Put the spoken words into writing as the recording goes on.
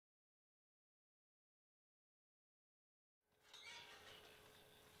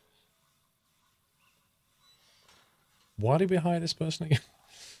Why did we hire this person again?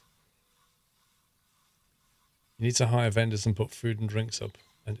 You need to hire vendors and put food and drinks up.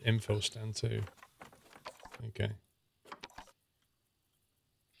 And info stand too. Okay.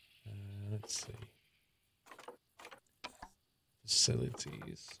 Let's see.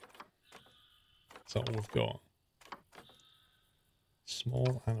 Facilities. Is that all we've got?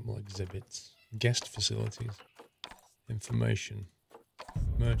 Small animal exhibits. Guest facilities. Information.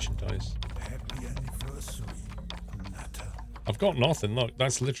 Merchandise. Happy anniversary, Natter. I've got nothing. Look,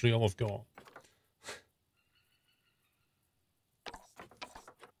 that's literally all I've got.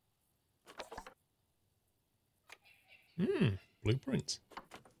 Blueprints.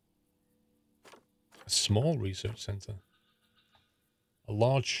 A small research center. A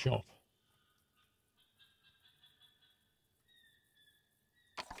large shop.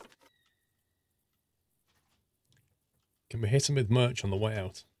 Can we hit him with merch on the way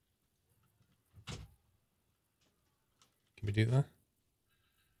out? Can we do that?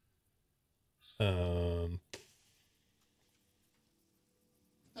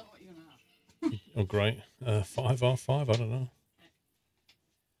 Oh, great. 5R5, I don't know.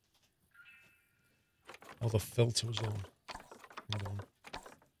 Oh, the filter was on. Hang on.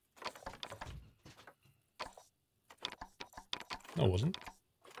 No, it wasn't.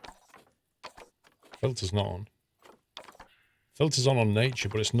 Filter's not on. Filter's on nature,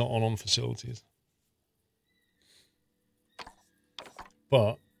 but it's not on facilities.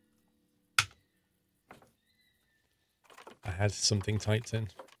 But I had something typed in.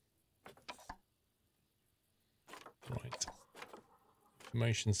 Right.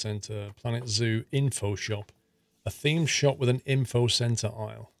 Information center, Planet Zoo, info shop. A themed shop with an info center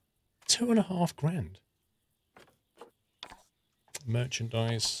aisle. 2.5 grand.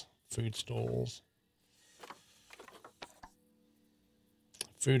 Merchandise, food stalls.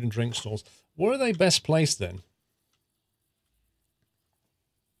 Food and drink stalls. Where are they best placed then?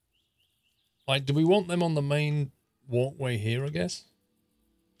 Like, do we want them on the main walkway here, I guess?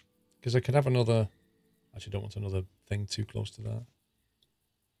 Because I could have another... Actually, don't want another thing too close to that.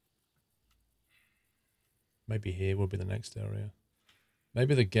 Maybe here would be the next area.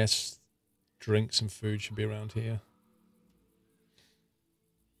 Maybe the guest drinks and food should be around here.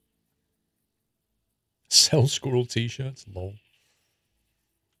 Sell squirrel t-shirts? Lol.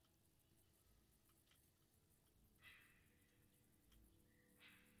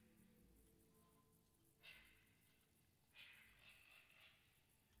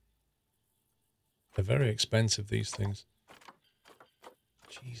 They're very expensive, these things.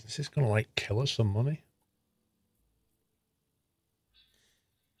 Jeez, this is going to, like, kill us some money.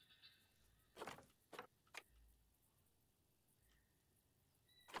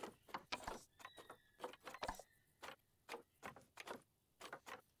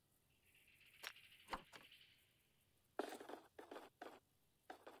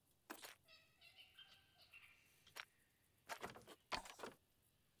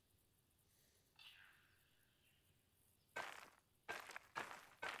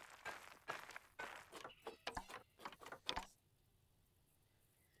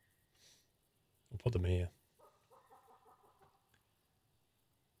 Put them here.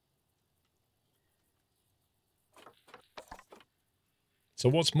 So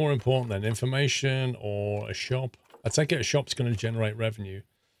what's more important then, information or a shop? I take it a shop's going to generate revenue.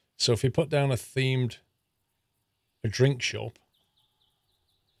 So if you put down a drink shop,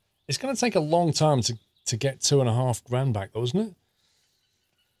 it's going to take a long time to get 2.5 grand back, though, isn't it?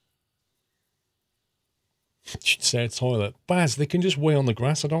 Should say a toilet. Baz, they can just weigh on the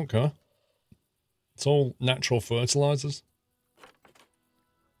grass, I don't care. It's all natural fertilizers.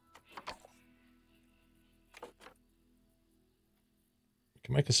 You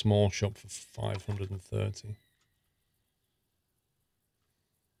can make a small shop for 530.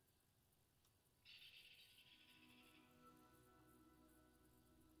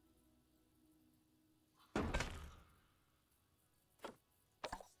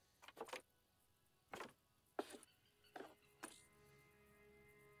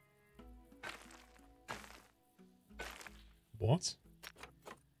 What?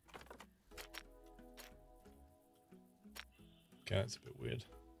 Okay, that's a bit weird.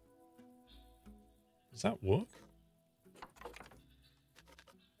 Does that work?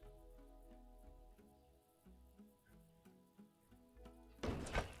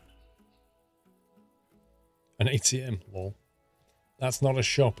 An ATM, lol. That's not a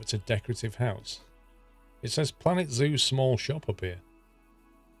shop, it's a decorative house. It says Planet Zoo small shop up here.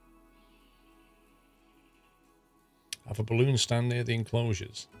 Have a balloon stand near the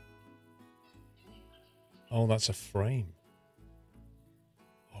enclosures. Oh, that's a frame.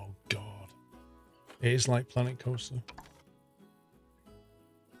 Oh, God. It is like Planet Coaster.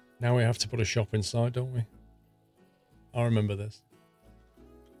 Now we have to put a shop inside, don't we? I remember this.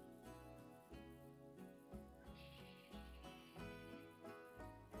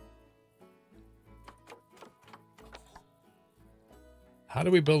 How do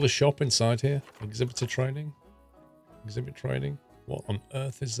we build a shop inside here? Exhibitor trading? Exhibit trading? What on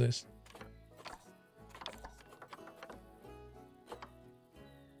earth is this?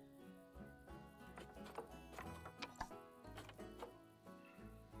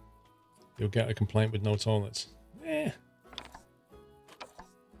 You'll get a complaint with no toilets. Eh.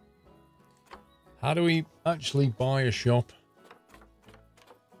 How do we actually buy a shop?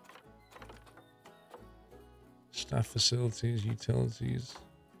 Staff facilities, utilities.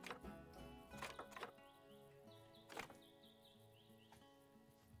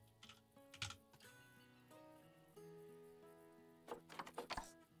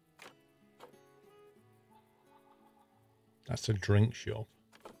 That's a drink shop.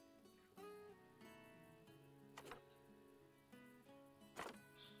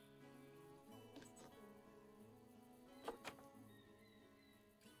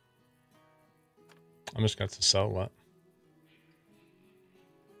 I'm just going to sell that.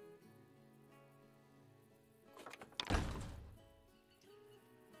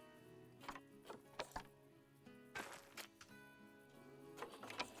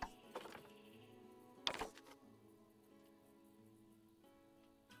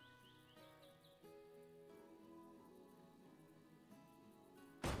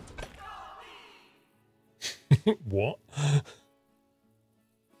 What?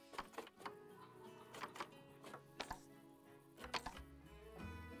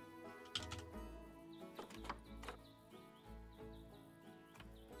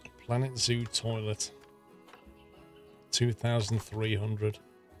 Planet Zoo toilet. 2,300.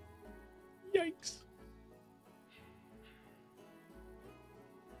 Yikes.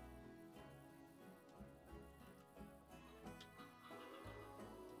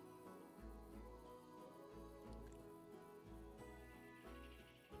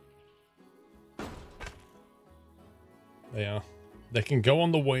 They are. They can go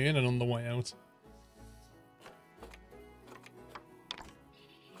on the way in and on the way out.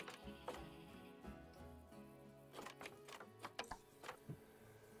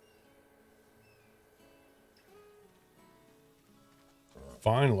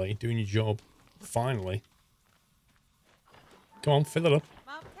 Finally, doing your job. Finally. Come on, fill it up.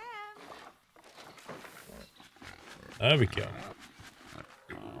 There we go.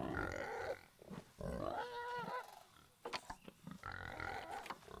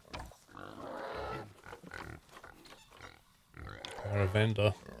 We're a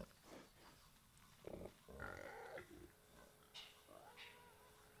vendor.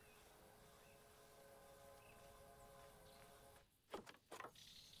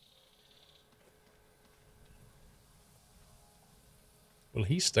 Will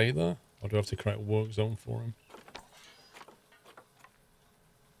he stay there? Or do I have to create a work zone for him?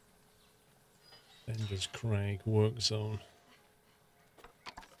 Vendors Craig, work zone.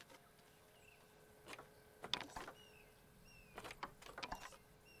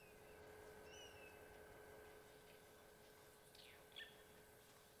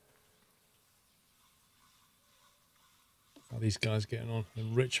 How are these guys getting on?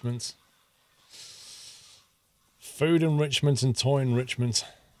 Enrichment. Food enrichment and toy enrichment.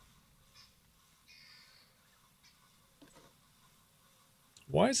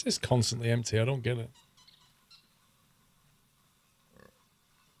 Why is this constantly empty? I don't get it.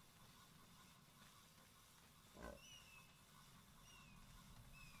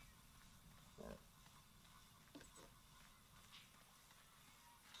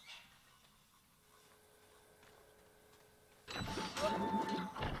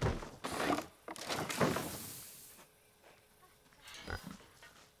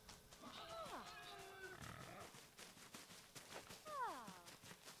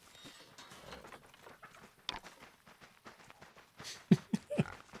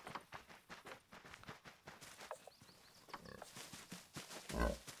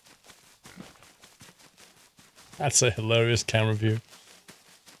 That's a hilarious camera view.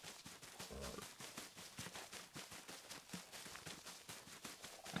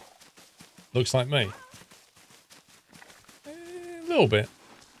 Looks like me. A little bit.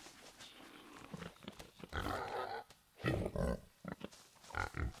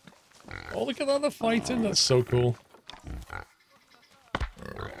 Oh, look at that, they're fighting. That's so cool.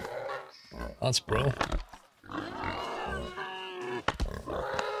 That's brilliant.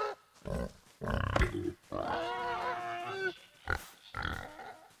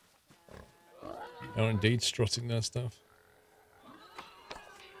 They're indeed strutting their stuff.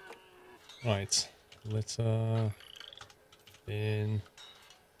 Right. Litter. Bin.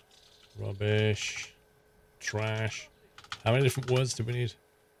 Rubbish. Trash. How many different words do we need?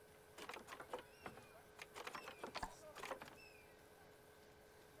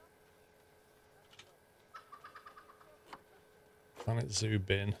 Planet Zoo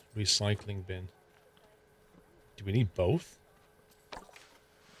bin. Recycling bin. Do we need both?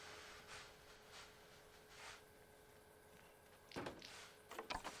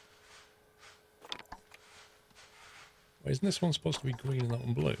 Wait, isn't this one supposed to be green and that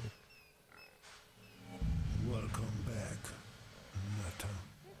one blue? Welcome back, Nutter.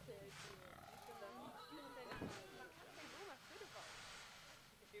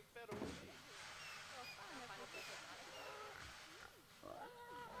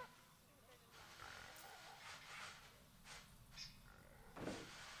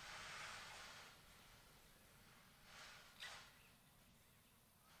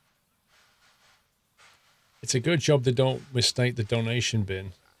 It's a good job they don't mistake the donation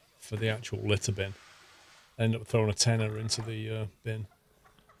bin for the actual litter bin. End up throwing a tenner into the bin.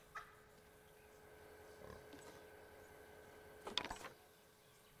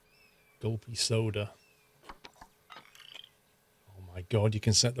 Gulpy soda. Oh my god, you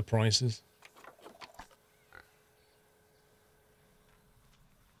can set the prices.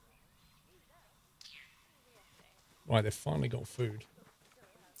 Right, they've finally got food.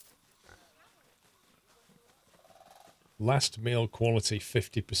 Last meal quality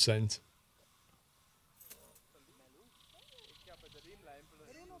 50%.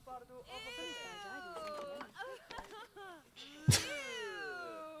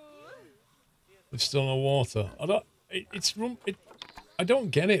 There's still no water. I don't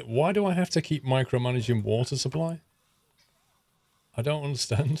get it. Why do I have to keep micromanaging water supply? I don't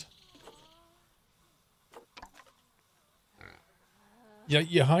understand. Yeah,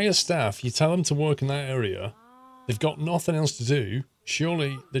 you hire staff, you tell them to work in that area. They've got nothing else to do.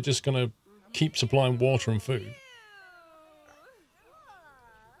 Surely they're just going to keep supplying water and food.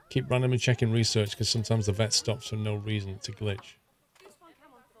 Keep randomly checking research because sometimes the vet stops for no reason. It's a glitch.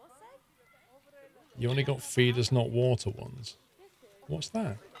 You only got feeders, not water ones. What's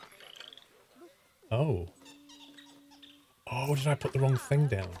that? Oh. Oh, did I put the wrong thing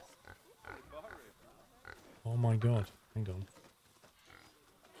down? Oh my god. Hang on.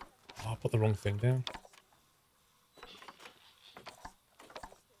 Oh, I put the wrong thing down.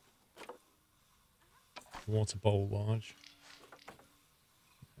 Water bowl large.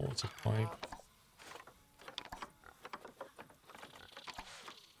 Water pipe.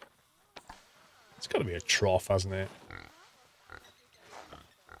 It's got to be a trough, hasn't it?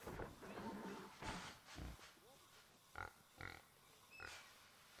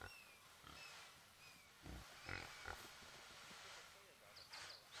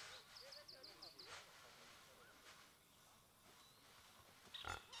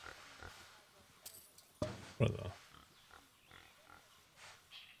 Brother.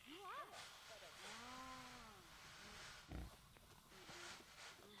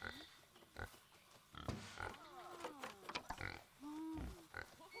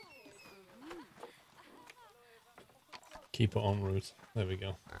 Keep it en route. There we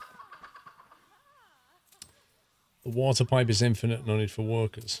go. The water pipe is infinite, no need for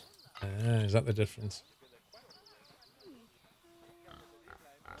workers. Is that the difference?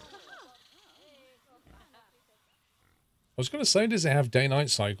 I was going to say, does it have day-night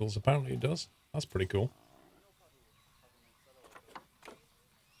cycles? Apparently it does. That's pretty cool.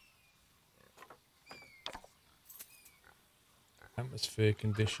 Atmosphere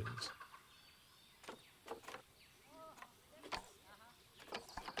conditions.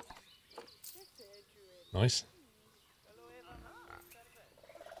 Nice.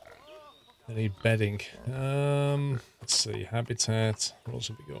 I need bedding. Let's see. Habitat. What else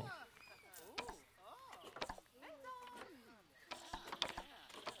have we got?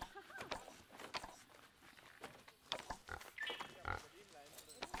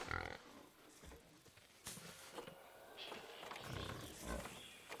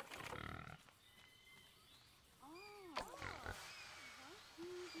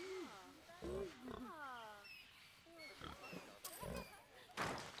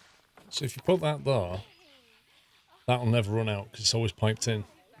 So if you put that there, that'll never run out because it's always piped in.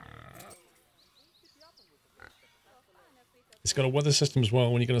 It's got a weather system as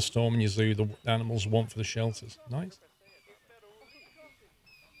well. When you're going to storm in your zoo, the animals want for the shelters. Nice.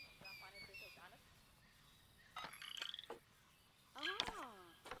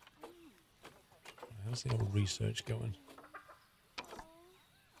 How's the old research going?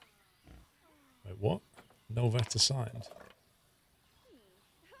 Wait, what? No vet assigned.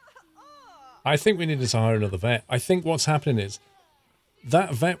 I think we needed to hire another vet. I think what's happening is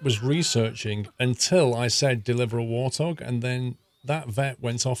that vet was researching until I said deliver a warthog, and then that vet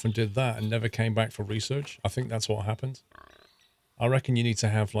went off and did that and never came back for research. I think that's what happened. I reckon you need to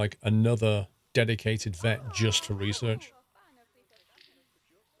have like another dedicated vet just for research.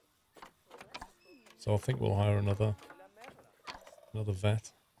 So I think we'll hire another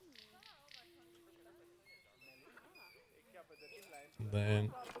vet. And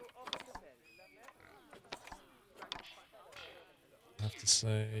then I have to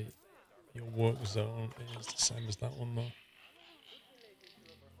say your work zone is the same as that one though.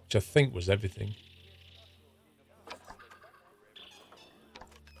 Which I think was everything.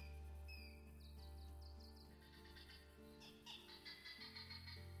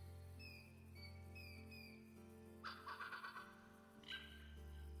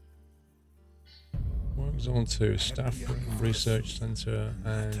 Work zone 2, staff room, research center,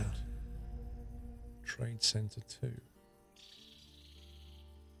 and trade center 2.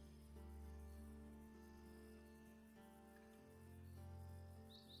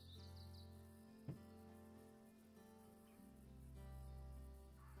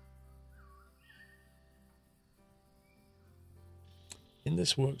 In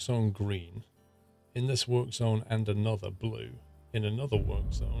this work zone green, in this work zone and another blue, in another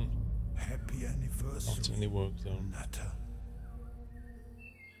work zone, Happy anniversary. not any work zone. Natter.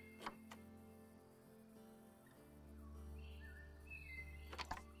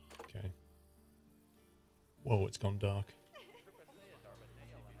 Okay. Whoa, it's gone dark.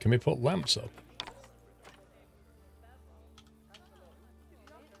 Can we put lamps up?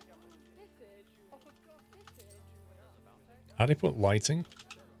 How do you put lighting?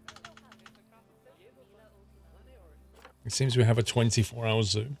 It seems we have a 24-hour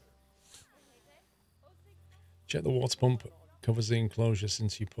zoo. Check the water pump covers the enclosure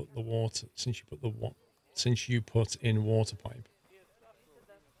since you put in water pipe.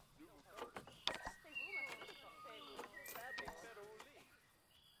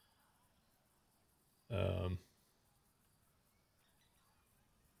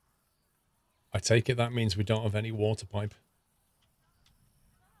 I take it that means we don't have any water pipe.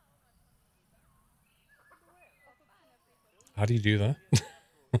 How do you do that?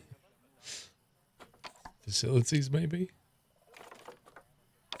 Facilities, maybe?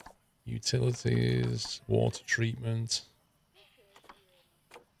 Utilities, water treatment.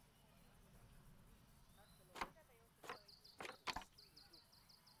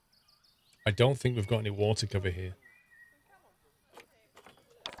 I don't think we've got any water cover here.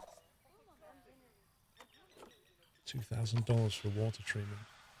 $2,000 for water treatment.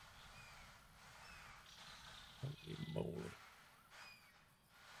 Holy moly.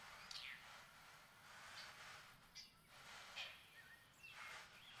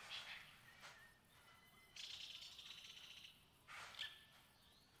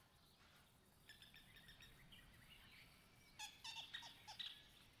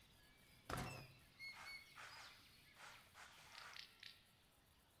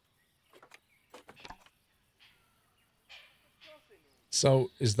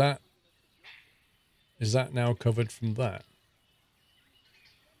 So is that now covered from that?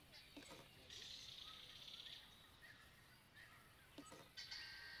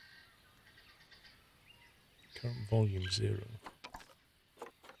 Current volume 0.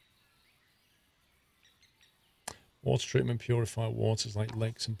 Water treatment purify waters like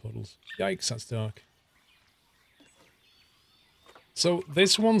lakes and puddles. Yikes, that's dark. So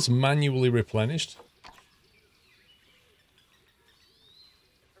this one's manually replenished.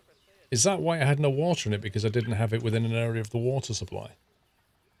 Is that why I had no water in it? Because I didn't have it within an area of the water supply.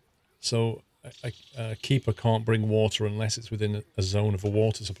 So a keeper can't bring water unless it's within a zone of a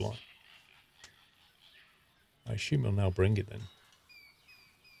water supply. I assume he'll now bring it then.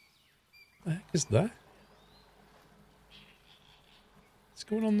 What the heck is that? What's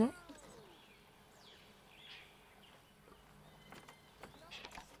going on there?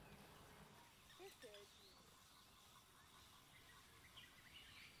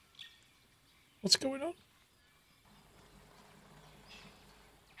 What's going on?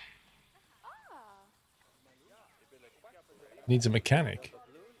 Needs a mechanic.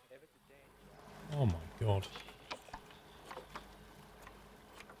 Oh my god.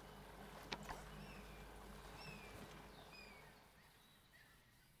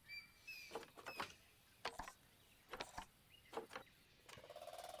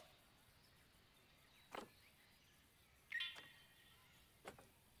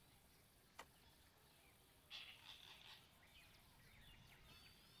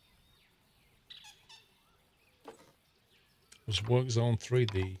 Was work zone 3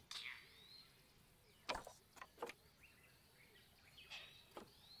 the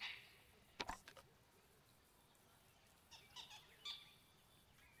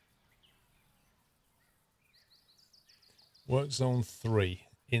Work zone 3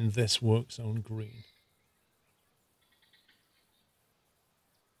 in this work zone green.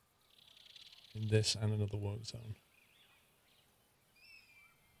 In this and another work zone.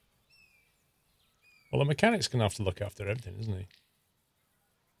 Well, the mechanic's going to have to look after everything, isn't he?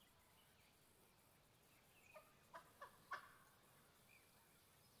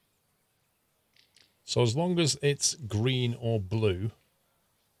 So as long as it's green or blue,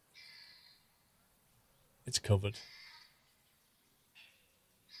 it's covered.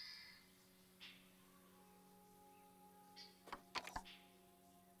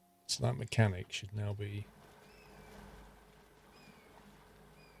 So that mechanic should now be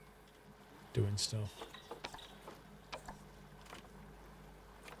doing stuff.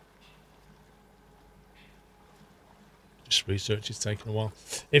 Just research is taking a while.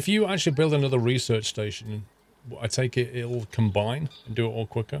 If you actually build another research station, I take it it'll combine and do it all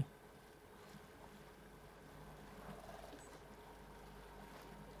quicker.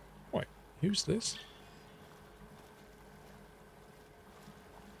 Wait, who's this?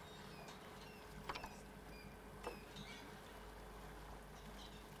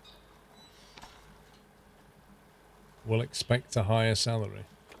 Will expect a higher salary.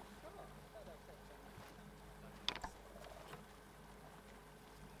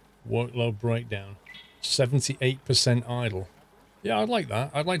 Workload breakdown. 78% idle. Yeah, I'd like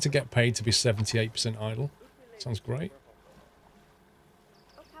that. I'd like to get paid to be 78% idle. Sounds great.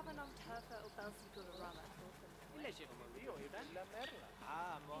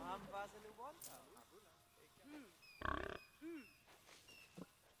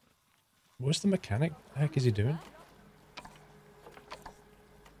 Where's the mechanic? What the heck is he doing?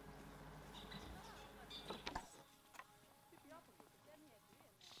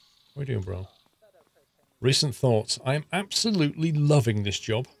 What are you doing, bro? Recent thoughts. I am absolutely loving this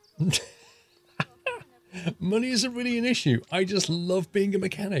job. Money isn't really an issue. I just love being a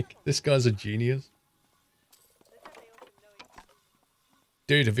mechanic. This guy's a genius.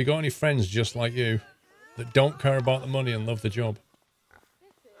 Dude, have you got any friends just like you that don't care about the money and love the job?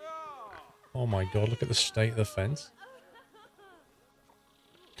 Oh my god, look at the state of the fence.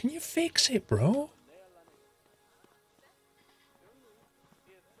 Can you fix it, bro?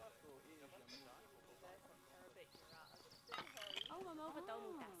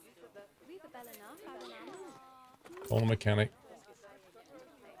 Call the mechanic.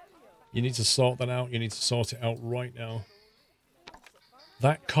 You need to sort that out. You need to sort it out right now.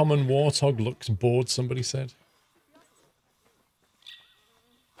 That common warthog looks bored, somebody said.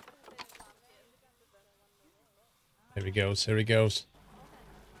 Here he goes. Here he goes.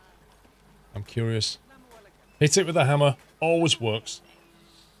 I'm curious. Hit it with a hammer. Always works.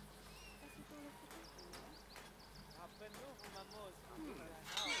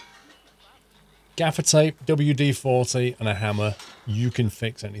 Gaffer tape, WD-40, and a hammer. You can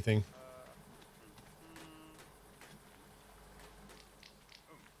fix anything.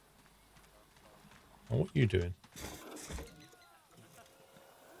 Oh, what are you doing?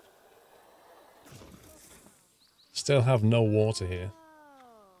 Still have no water here.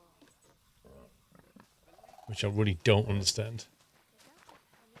 Which I really don't understand.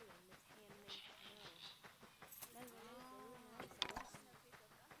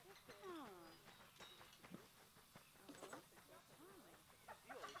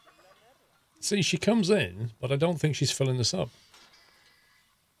 See, she comes in, but I don't think she's filling this up.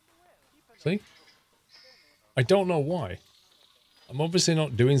 See? I don't know why. I'm obviously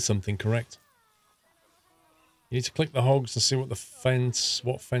not doing something correct. You need to click the hogs to see what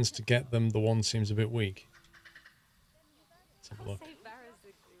fence to get them. The one seems a bit weak. Let's have a look.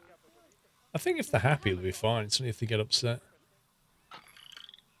 I think if they're happy, they'll be fine. It's only if they get upset.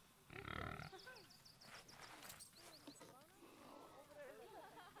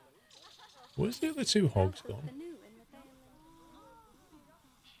 Where's the other two hogs gone?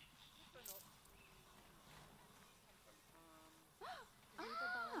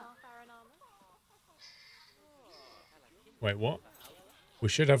 Wait, what? We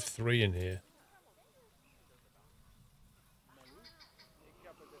should have 3 in here.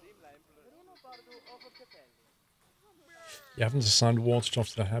 You haven't assigned water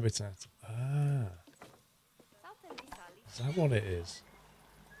drops to the habitat. Ah. Is that what it is?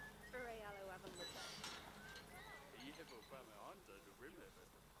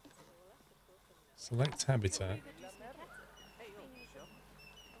 Select habitat.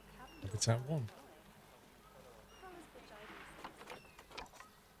 Habitat 1.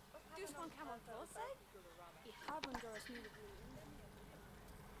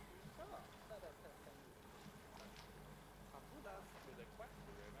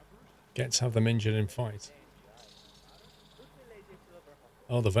 Get to have them injured in fight.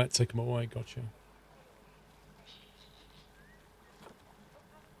 Oh, the vet took him away. Gotcha.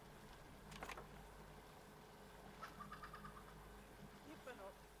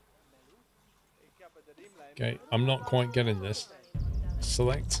 Okay, I'm not quite getting this.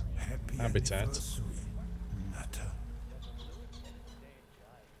 Select Happy habitat. anniversary, Natter.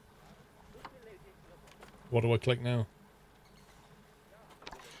 What do I click now?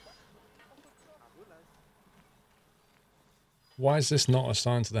 Why is this not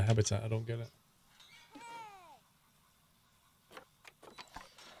assigned to the habitat? I don't get it.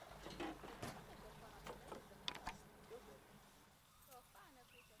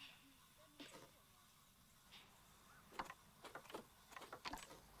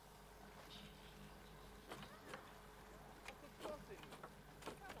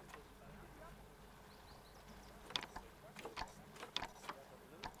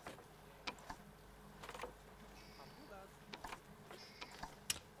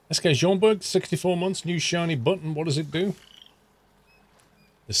 SK Jeanberg, 64 months, new shiny button. What does it do?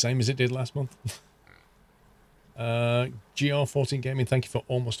 The same as it did last month. GR14 Gaming, thank you for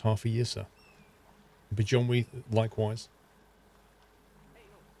almost half a year, sir. But John, we likewise.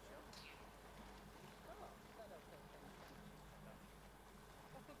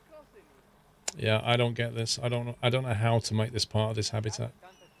 Yeah, I don't get this. I don't know how to make this part of this habitat.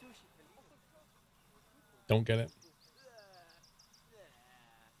 Don't get it.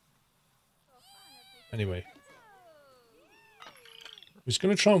 Anyway. I was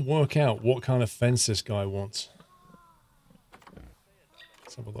going to try and work out what kind of fence this guy wants.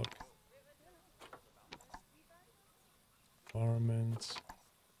 Let's have a look. Environment.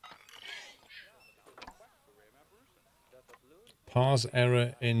 Parse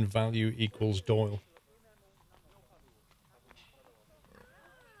error in value equals Doyle.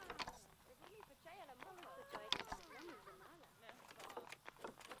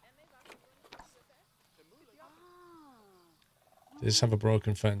 Does this have a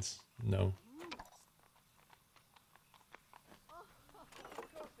broken fence? No.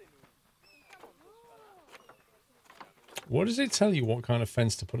 What does it tell you what kind of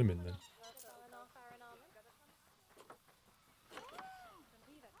fence to put him in then?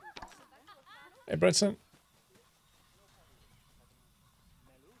 Hey, Bretson.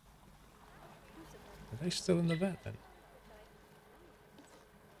 Are they still in the vet then?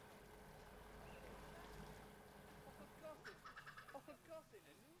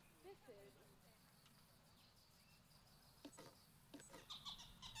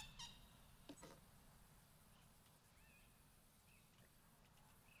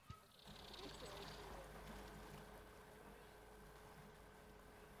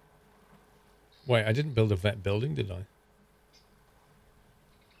 Wait, I didn't build a vet building, did I?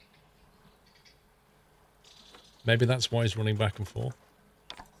 Maybe that's why he's running back and forth.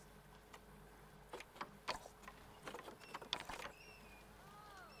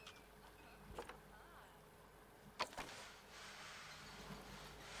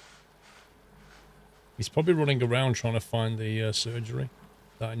 He's probably running around trying to find the surgery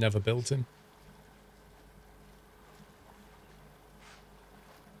that I never built him.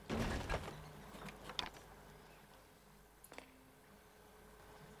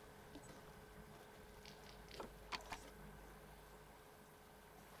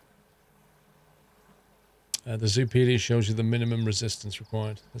 The Zoopedia shows you the minimum resistance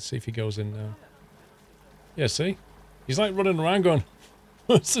required. Let's see if he goes in now. Yeah, see? He's like running around going,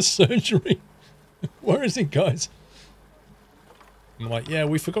 where's the surgery? Where is it, guys? I'm like, yeah,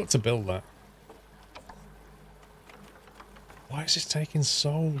 we forgot to build that. Why is this taking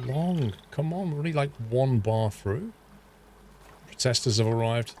so long? Come on, we're only like one bar through. Protesters have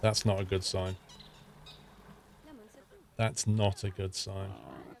arrived. That's not a good sign. That's not a good sign.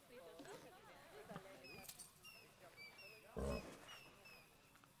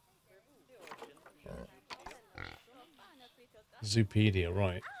 Zoopedia,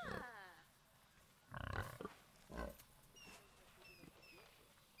 right.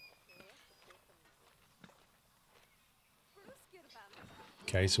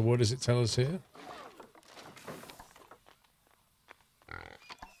 Okay, so what does it tell us here?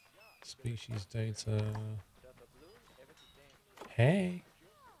 Species data. Hey.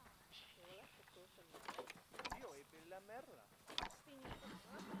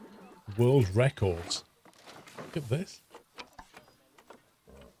 World records. Look at this.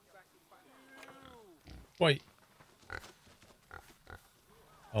 Wait.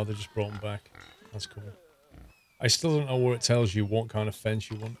 Oh, they just brought them back. That's cool. I still don't know where it tells you what kind of fence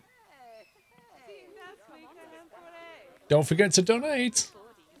you want. Don't forget to donate.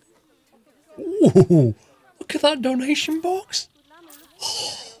 Ooh, look at that donation box.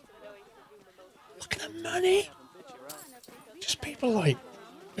 Look at the money. Just people like,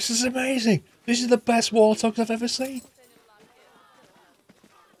 this is amazing. This is the best warthogs I've ever seen.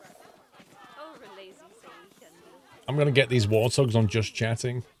 I'm going to get these warthogs on Just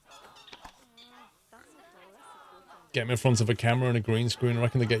Chatting. Get them in front of a camera and a green screen. I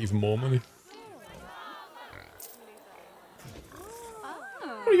reckon they get even more money.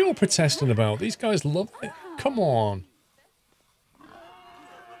 What are you all protesting about? These guys love it. Come on.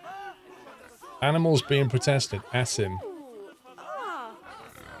 Animals being protested. Asim.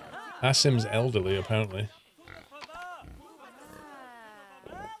 Asim's elderly, apparently.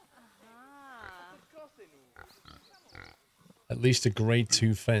 At least a grade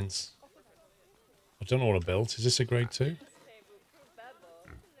 2 fence. I don't know what I built. Is this a grade 2?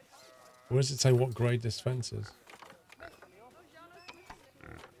 Where does it say what grade this fence is?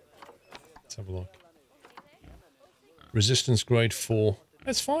 Let's have a look. Resistance grade 4.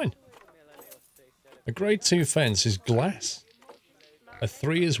 That's fine. A grade 2 fence is glass. A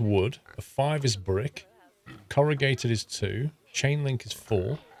 3 is wood. A 5 is brick. Corrugated is 2. Chain link is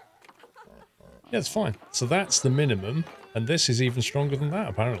 4. Yeah, it's fine. So that's the minimum. And this is even stronger than that,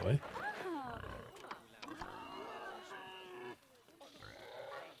 apparently.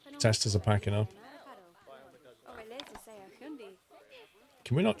 Testers are packing up.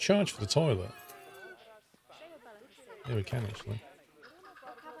 Can we not charge for the toilet? Yeah, we can, actually.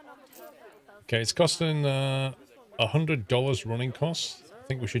 Okay, it's costing $100 running costs. I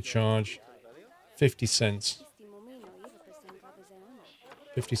think we should charge 50 cents.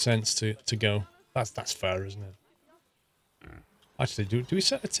 50 cents to go. That's fair, isn't it? Actually, do we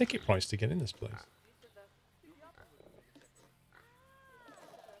set a ticket price to get in this place?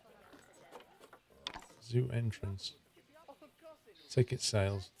 Zoo entrance. Ticket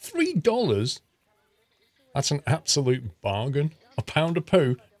sales. $3? That's an absolute bargain. A pound of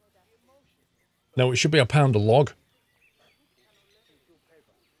poo. No, it should be a pound of log.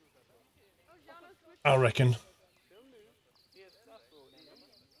 I reckon.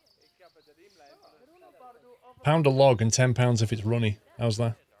 Pound of log and £10 if it's runny. How's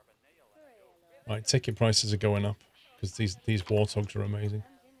that? Right, ticket prices are going up because these warthogs are amazing.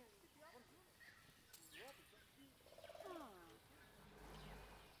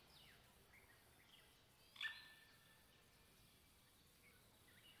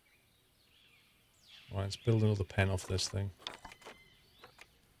 Right, let's build another pen off this thing.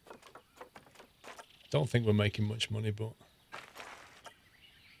 Don't think we're making much money, but...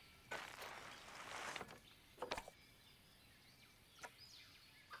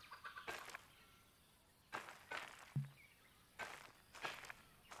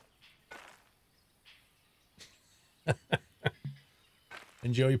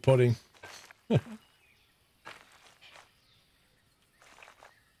 Enjoy your pudding.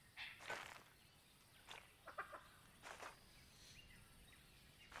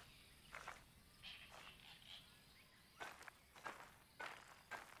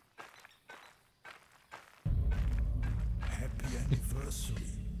 Happy anniversary.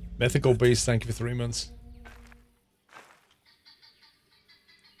 Mythical Beast, thank you for 3 months.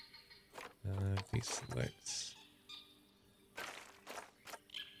 Deselect.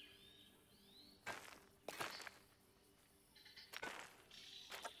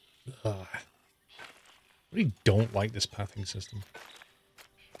 I really don't like this pathing system.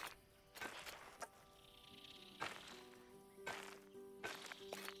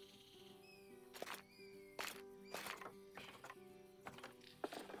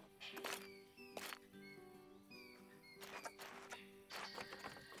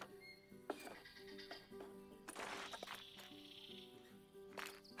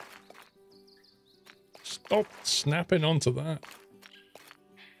 Stop snapping onto that.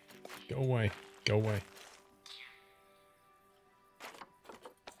 Go away. Go away.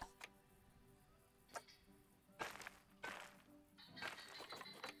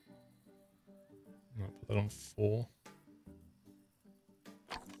 I'll put that on 4.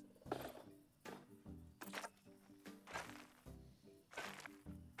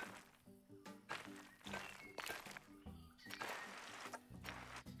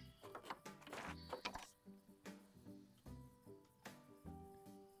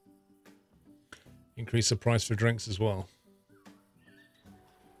 Increase the price for drinks as well.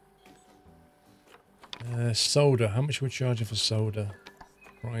 Soda. How much we're charging for soda?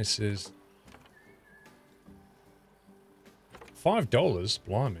 Prices. $5?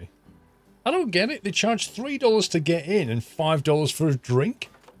 Blimey. I don't get it. They charge $3 to get in and $5 for a drink?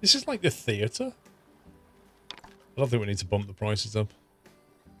 This is like the theatre. I don't think we need to bump the prices up.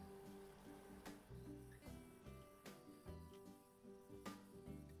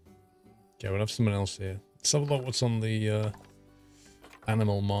 Okay, we'll have someone else here. Let's have a look what's on the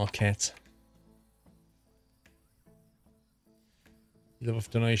animal market. You live off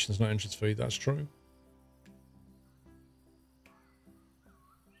donations, not entrance fee. That's true.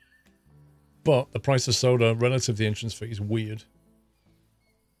 But the price of soda relative to the entrance fee is weird.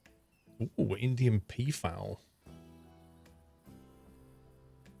 Ooh, Indian peafowl.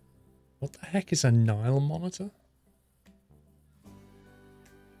 What the heck is a Nile monitor?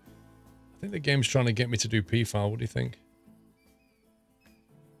 I think the game's trying to get me to do peafowl. What do you think?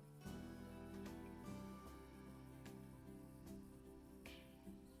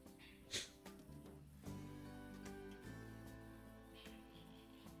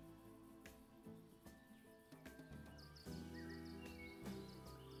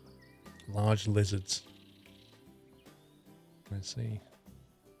 Large lizards. Let's see.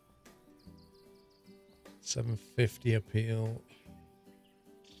 750 appeal.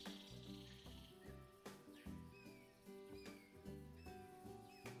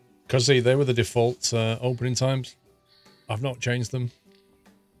 Because see, they were the default opening times. I've not changed them.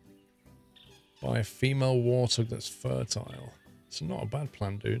 Buy a female warthog that's fertile. It's not a bad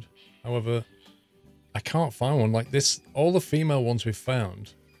plan, dude. However, I can't find one like this. All the female ones we've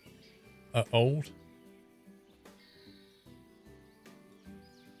found are old.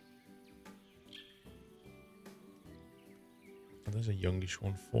 Oh, there's a youngish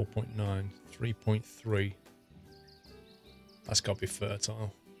one, 4.9, 3.3. That's got to be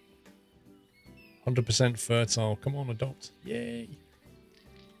fertile. 100% fertile. Come on, adopt. Yay.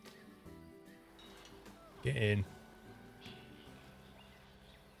 Get in.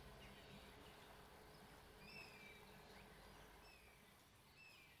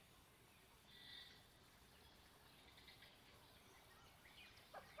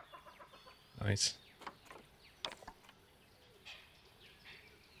 Nice.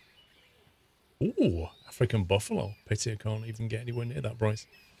 Ooh, African buffalo. Pity I can't even get anywhere near that price.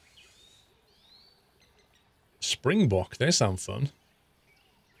 Springbok, they sound fun.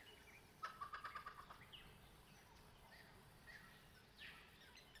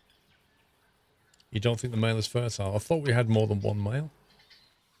 You don't think the male is fertile? I thought we had more than one male.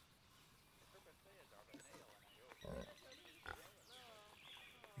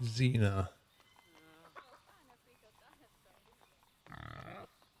 Xena.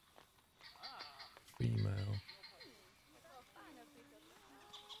 Female.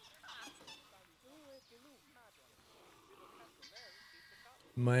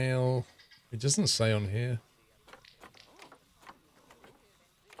 Male. It doesn't say on here.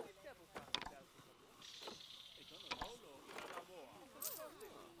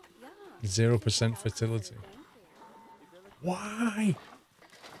 Zero % fertility. Why?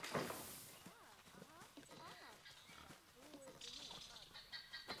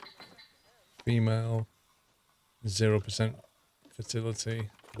 Female. 0% fertility.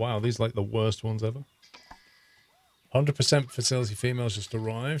 Wow, these are like the worst ones ever. 100% fertility females just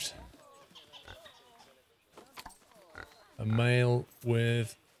arrived. A male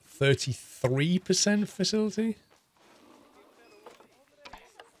with 33% fertility.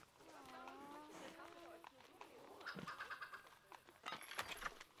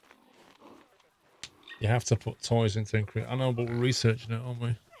 You have to put toys into increase. I know, but we're researching it, aren't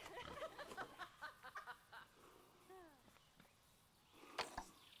we?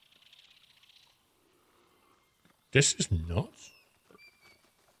 This is nuts.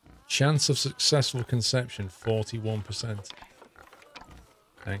 Chance of successful conception, 41%.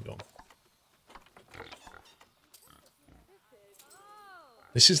 Hang on.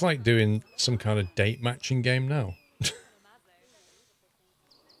 This is like doing some kind of date matching game now.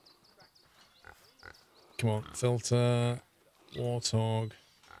 Come on, filter, warthog,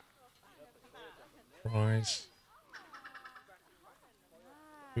 price.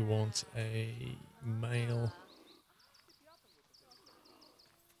 We want a male.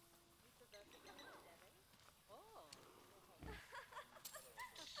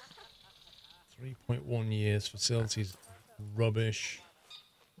 3.1 years, facilities rubbish.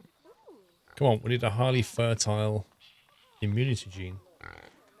 Come on, we need a highly fertile immunity gene.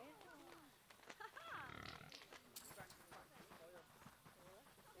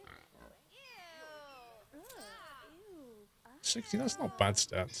 60, that's not bad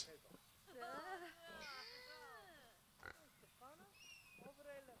stats.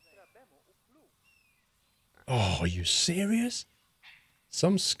 Oh, are you serious?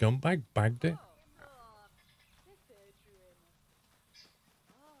 Some scumbag bagged it.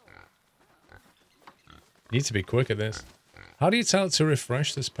 Need to be quick at this. How do you tell it to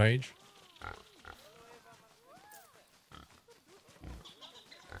refresh this page?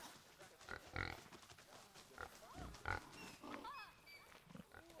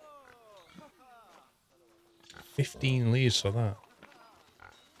 15 leaves for that.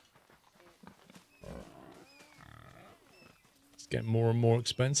 It's getting more and more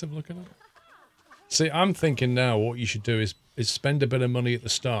expensive, look at it. See, I'm thinking now what you should do is spend a bit of money at the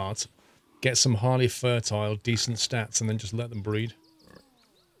start, get some highly fertile, decent stats, and then just let them breed.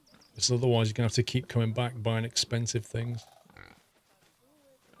 Because otherwise you're going to have to keep coming back buying expensive things.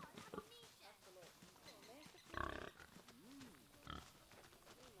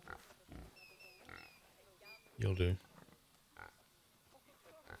 You'll do.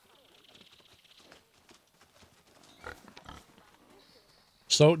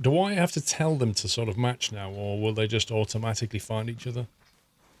 So, do I have to tell them to sort of match now, or will they just automatically find each other?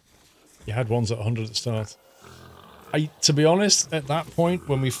 You had ones at 100 at the start. To be honest, at that point,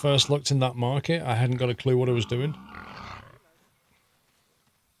 when we first looked in that market, I hadn't got a clue what I was doing.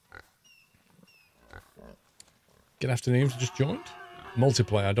 Good afternoon, just joined?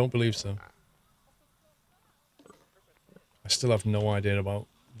 Multiplayer, I don't believe so. I still have no idea about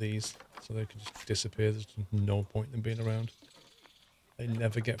these, so they could just disappear. There's no point in them being around. They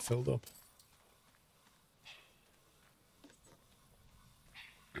never get filled up.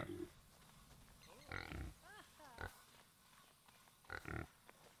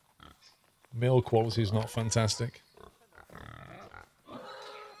 Mail quality is not fantastic.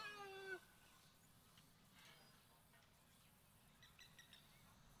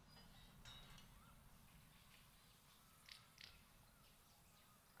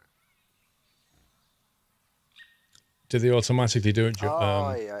 Do they automatically do it,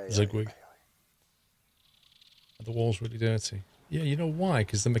 Zigwig? Are the walls really dirty? Yeah, you know why?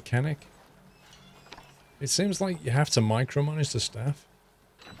 Because the mechanic. It seems like you have to micromanage the staff.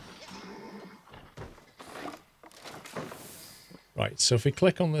 Right, so if we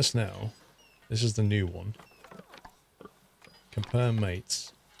click on this now, this is the new one. Compare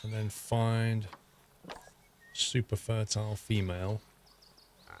mates, and then find super fertile female.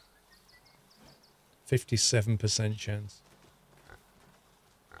 57% chance.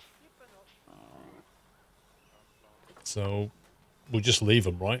 So, we'll just leave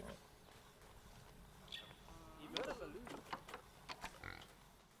them, right?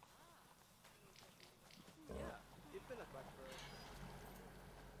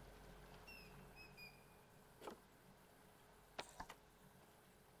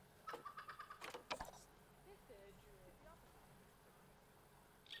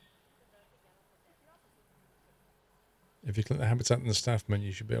 If you click the habitat in the staff menu,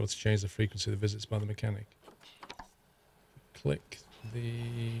 you should be able to change the frequency of the visits by the mechanic. Click the...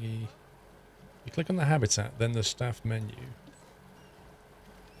 You click on the habitat, then the staff menu.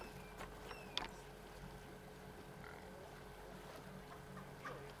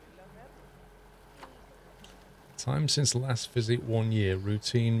 Time since last visit 1 year.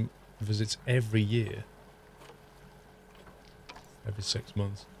 Routine visits every year. Every 6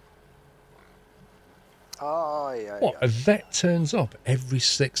 months. Oh, yeah. What? A vet turns up every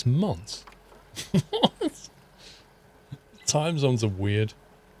 6 months? What? Time zones are weird.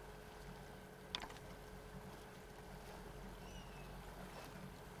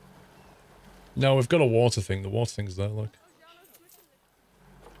 No, we've got a water thing. The water thing's there, look.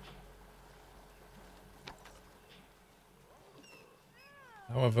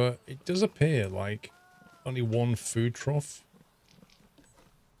 However, it does appear like only one food trough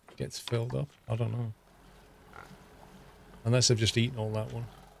gets filled up. I don't know. Unless they've just eaten all that one.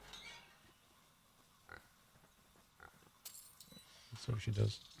 That's what she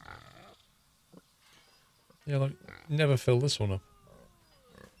does. Yeah, like, never fill this one up.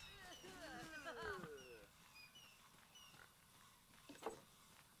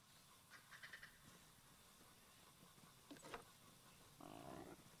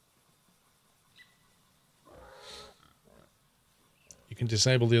 You can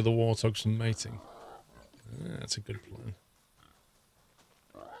disable the other warthogs from mating. That's a good plan.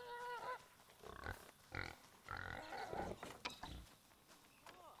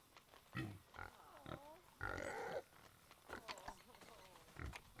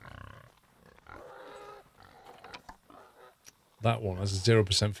 That one has a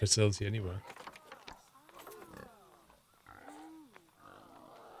 0% fertility anyway.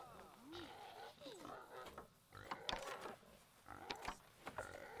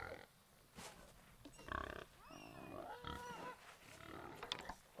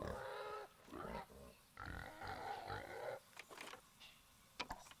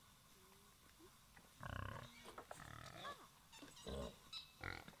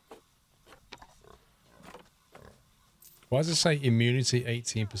 Why does it say immunity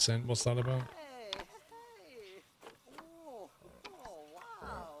 18%? What's that about?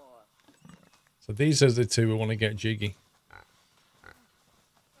 So these are the two we want to get jiggy.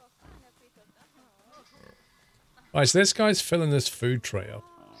 Right, so this guy's filling this food tray up,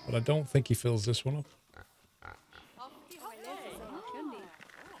 but I don't think he fills this one up.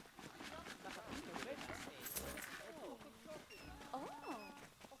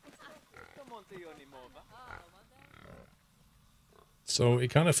 So it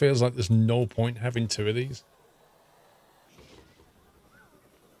kind of feels like there's no point having two of these.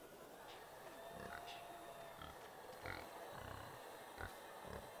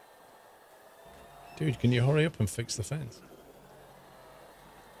 Dude, can you hurry up and fix the fence?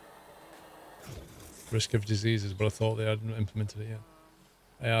 Risk of diseases, but I thought they hadn't implemented it yet.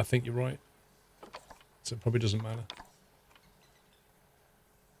 Yeah, I think you're right. So it probably doesn't matter.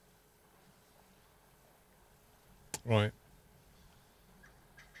 Right.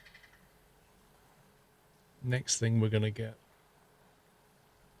 Next thing we're going to get.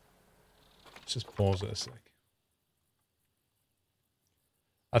 Let's just pause it a sec.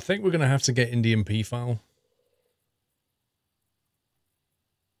 I think we're going to have to get Indian pea fowl.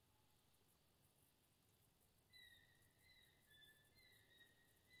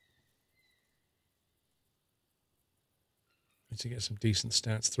 Need to get some decent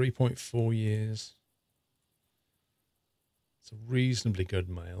stats. 3.4 years. It's a reasonably good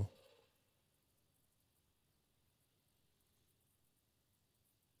male.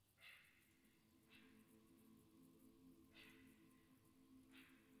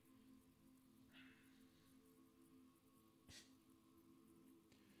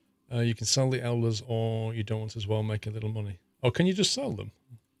 You can sell the elders, or you don't want as well make a little money. Oh, can you just sell them?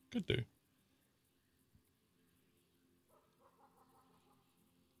 Could do.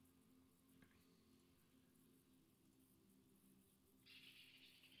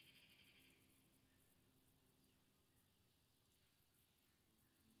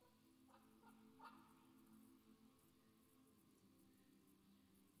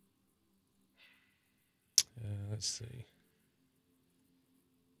 Let's see.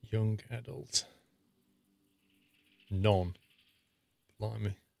 Young adult. None.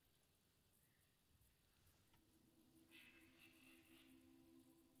 Blimey.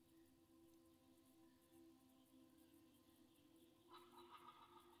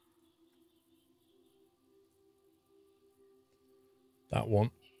 That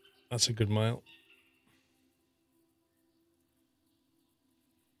one. That's a good male.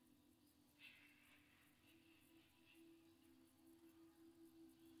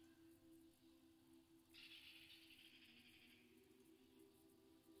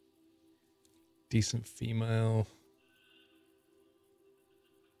 Decent female.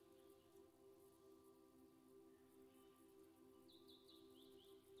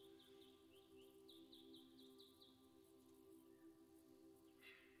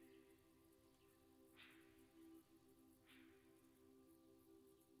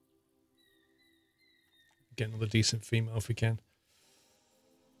 Get another decent female if we can.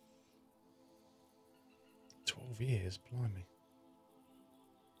 12 years, blimey.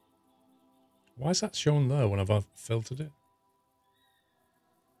 Why is that shown there when I've filtered it?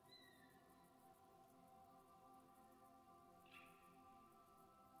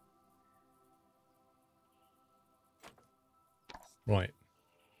 Right.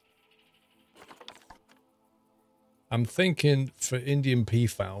 I'm thinking for Indian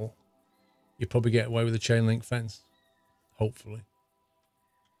peafowl, you probably get away with a chain link fence. Hopefully.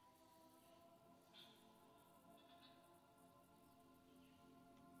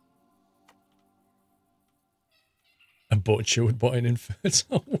 A butcher would buy an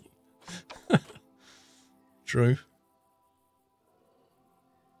infertile one. True.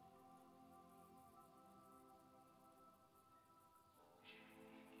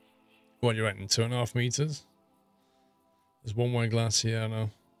 What you reckon? 2.5 meters? There's one way glass here, I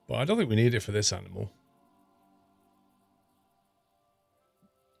know. But I don't think we need it for this animal.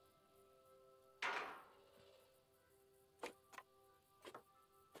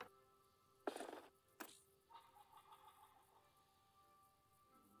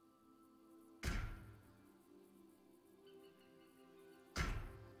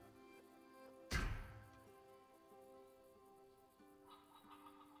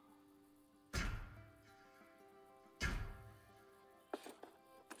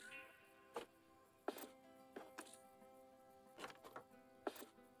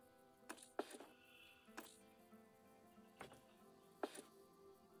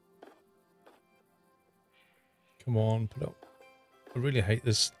 Come on, put up. I really hate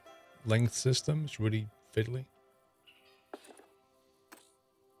this length system. It's really fiddly.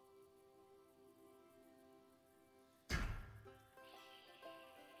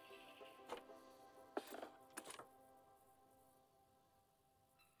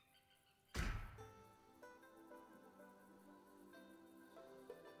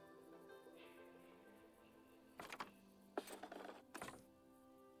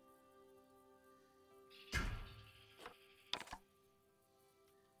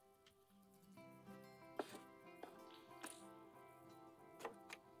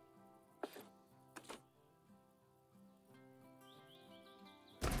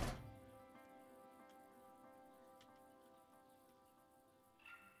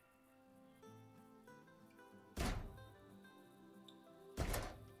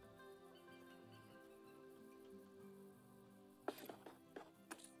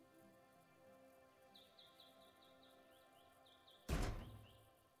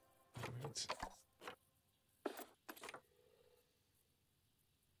 gate.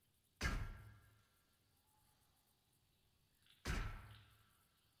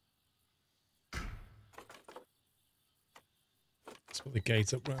 Let's put the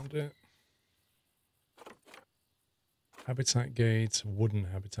gate up round it. Habitat gate, wooden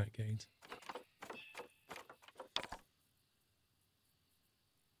habitat gate.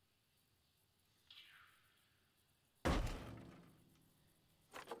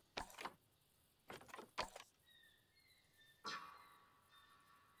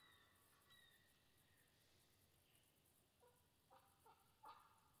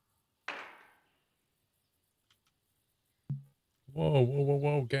 Whoa, whoa, whoa,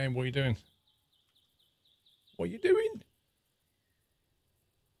 whoa, game, what are you doing? What are you doing?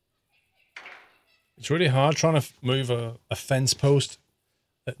 It's really hard trying to move a fence post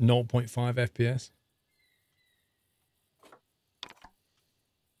at 0.5 FPS.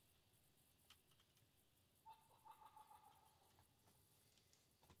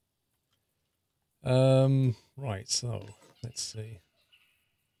 Right, so let's see.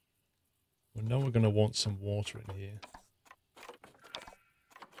 We know we're going to want some water in here.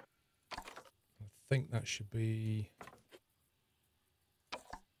 I think that should be...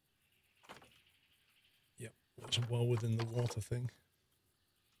 Yep, it's well within the water thing.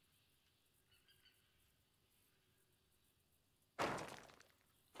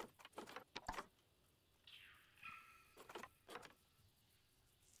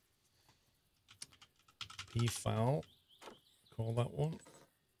 Foul, call that one.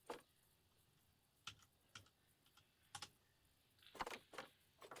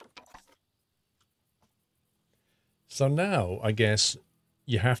 So now, I guess,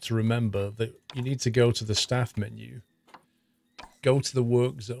 you have to remember that you need to go to the staff menu, go to the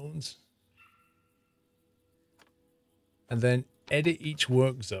work zones, and then edit each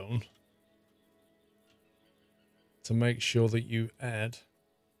work zone to make sure that you add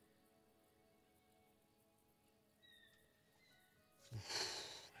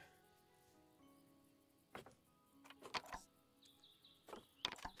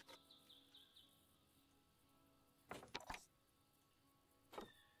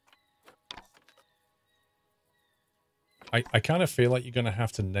I kind of feel like you're going to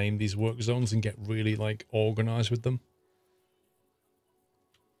have to name these work zones and get really, like, organized with them.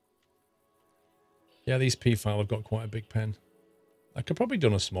 Yeah, these P-file have got quite a big pen. I could probably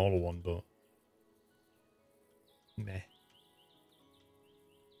done a smaller one, but... meh.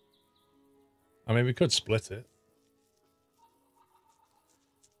 I mean, we could split it.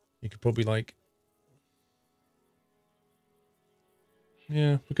 You could probably, like...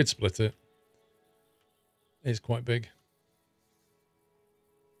 Yeah, we could split it. It's quite big.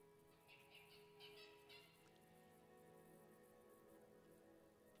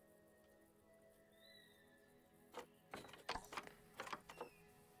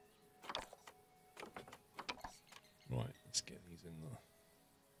 Right, let's get these in there.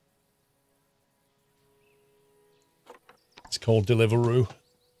 It's called Deliveroo.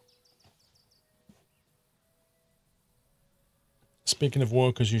 Speaking of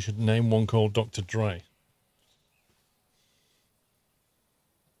workers, you should name one called Dr. Dre.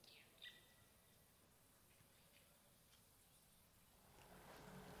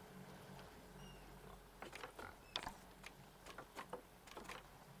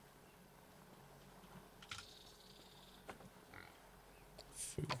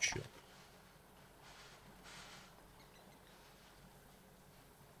 Food shop.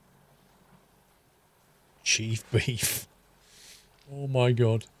 Chief beef. Oh my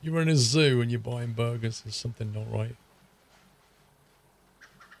god. You're in a zoo and you're buying burgers. There's something not right.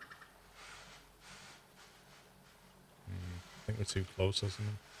 I think we're too close or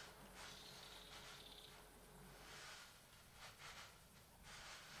something.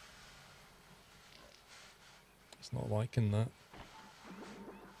 It's not liking that.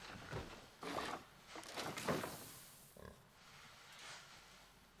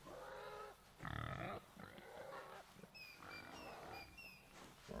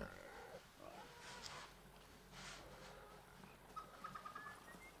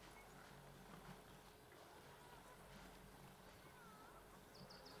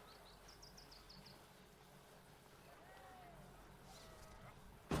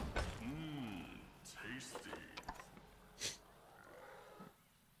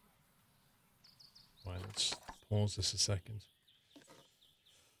 Let's pause this a second.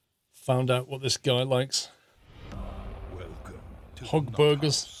 Found out what this guy likes. Welcome to Hog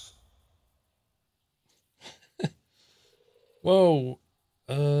burgers. Whoa.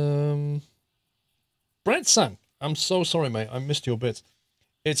 Brett-san, I'm so sorry, mate. I missed your bit.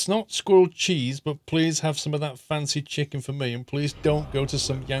 It's not squirrel cheese, but please have some of that fancy chicken for me, and please don't go to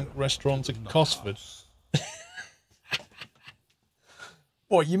some Yank restaurant at Cosford.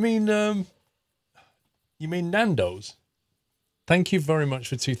 What, you mean Nando's? Thank you very much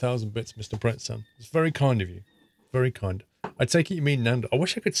for 2,000 bits, Mr. Pretson. It's very kind of you. Very kind. I take it you mean Nando. I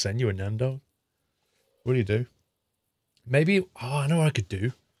wish I could send you a Nando. What do you do? Maybe, I know what I could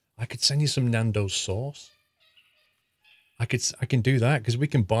do. I could send you some Nando's sauce. I can do that because we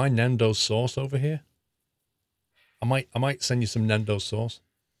can buy Nando's sauce over here. I might send you some Nando's sauce.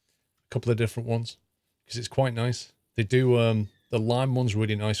 A couple of different ones because it's quite nice. They do the lime one's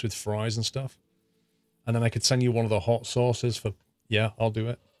really nice with fries and stuff. And then I could send you one of the hot sauces for, yeah, I'll do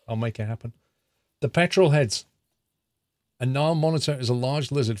it. I'll make it happen. The petrol heads. A Nile monitor is a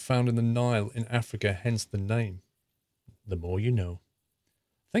large lizard found in the Nile in Africa, hence the name. The more you know.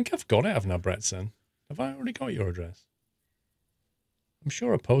 I think I've got it, haven't I, Bretson? Have I already got your address? I'm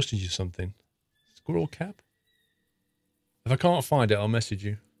sure I posted you something. Squirrel cap? If I can't find it, I'll message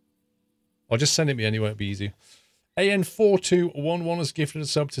you. Or just send it me anyway, it'll be easy. AN4211 has gifted a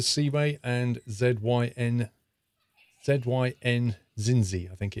sub to Seaway and ZYN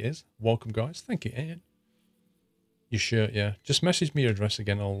Zinzi, I think it is. Welcome, guys. Thank you, AN. Your shirt, yeah. Just message me your address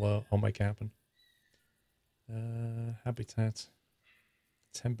again. I'll make it happen. Habitat,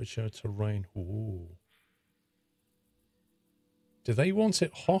 temperature, terrain. Ooh. Do they want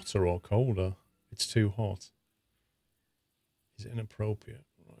it hotter or colder? It's too hot. Is it inappropriate?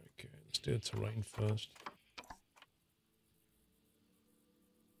 Okay, let's do the terrain first.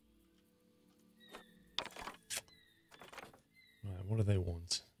 Right, what do they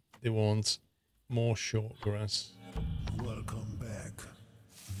want? They want more short grass. Welcome back,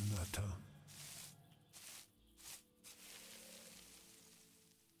 Nutter.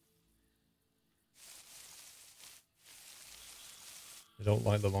 They don't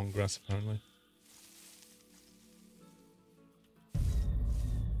like the long grass, apparently.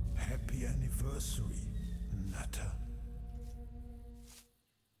 Happy anniversary, Nutter.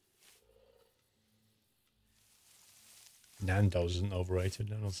 Nando's isn't overrated.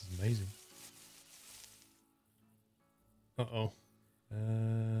 Nando's is amazing. Uh-oh.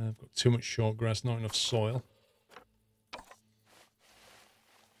 I've got too much short grass, not enough soil.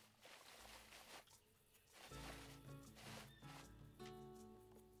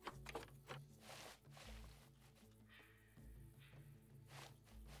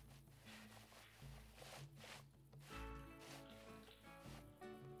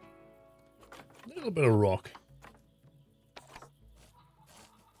 A little bit of rock.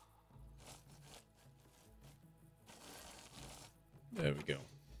 There we go.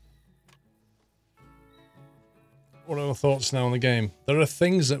 What are our thoughts now on the game? There are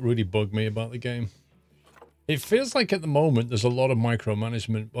things that really bug me about the game. It feels like at the moment there's a lot of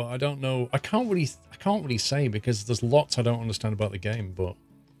micromanagement, but I don't know. I can't really say because there's lots I don't understand about the game. But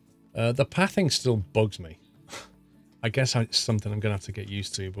the pathing still bugs me. I guess it's something I'm gonna have to get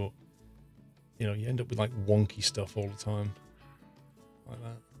used to. But you know, you end up with like wonky stuff all the time, like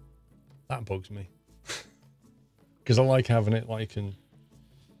that. That bugs me. Because I like having it like, and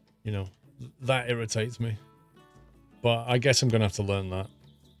you know, that irritates me. But I guess I'm going to have to learn that.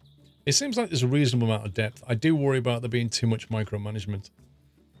 It seems like there's a reasonable amount of depth. I do worry about there being too much micromanagement.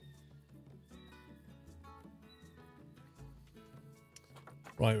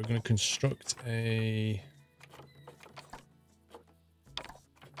 Right, we're going to construct a...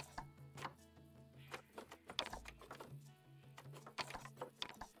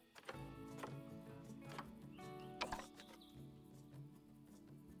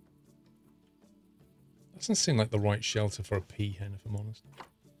 Doesn't seem like the right shelter for a peahen, if I'm honest.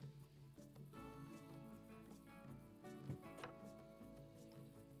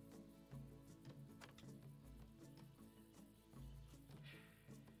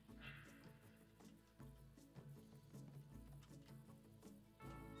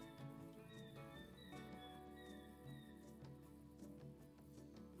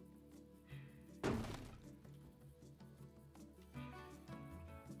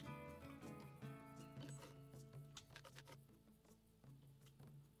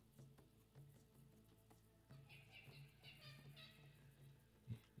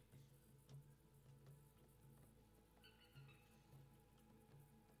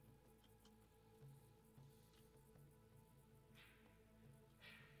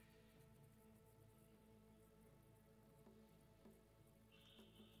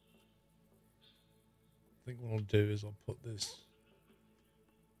 I think what I'll do is I'll put this...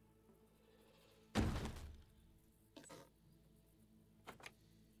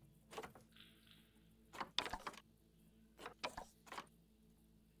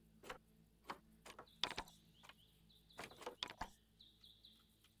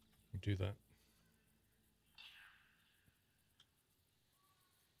 do that.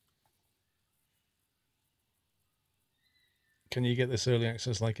 Can you get this early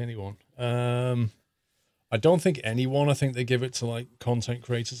access like anyone? I don't think anyone. I think they give it to like content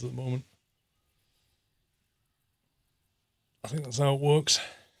creators at the moment. I think that's how it works.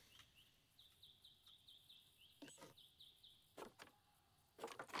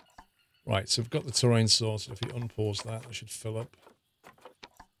 Right, so we've got the terrain sorted. If you unpause that, that should fill up.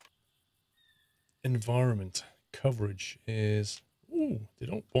 Environment coverage is... Ooh, they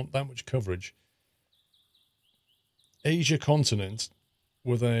don't want that much coverage. Asia continent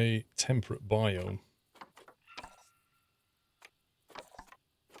with a temperate biome.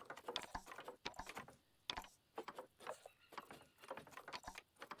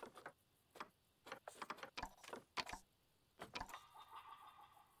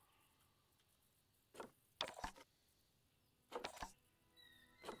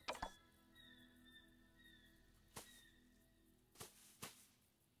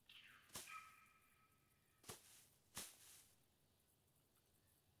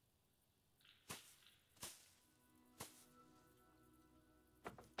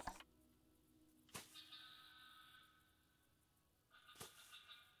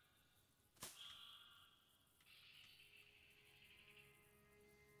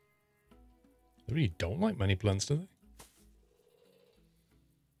 They really don't like many plants, do they?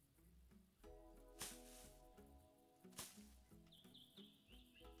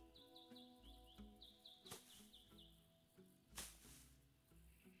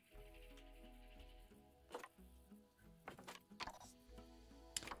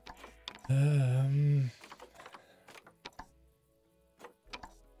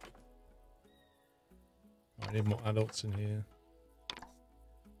 I need more adults in here.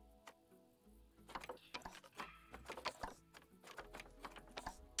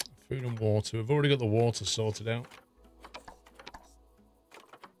 Food and water. We've already got the water sorted out.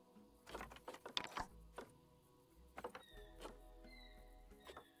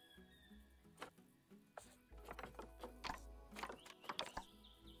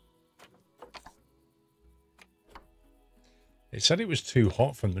 It said it was too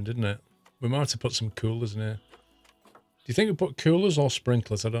hot for them, didn't it? We might have to put some coolers in here. Do you think we put coolers or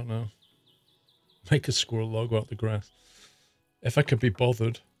sprinklers? I don't know. Make a squirrel logo out the grass. If I could be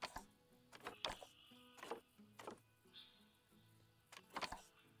bothered.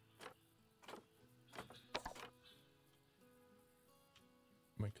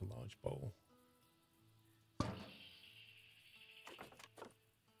 Make a large bowl.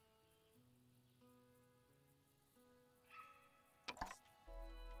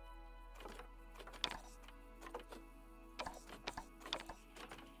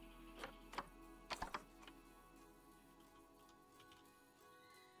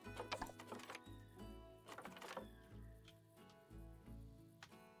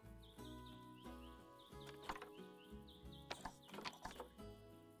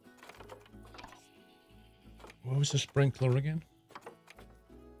 What was the sprinkler again?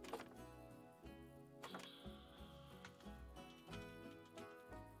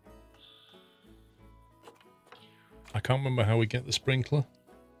 I can't remember how we get the sprinkler.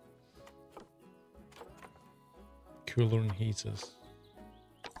 Cooler and heaters.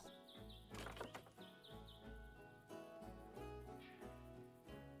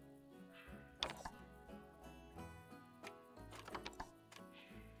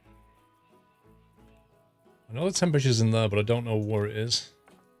 I know the temperature's in there, but I don't know where it is.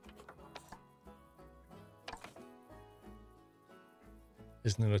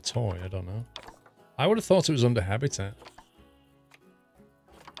 Isn't it a toy? I don't know. I would have thought it was under habitat.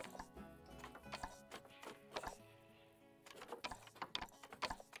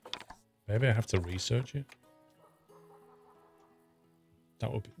 Maybe I have to research it.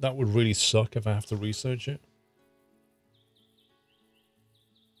 That would really suck if I have to research it.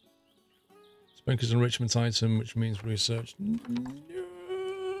 Sprinklers enrichment item, which means research. No.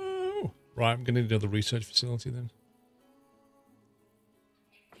 Right, I'm going to need another research facility then.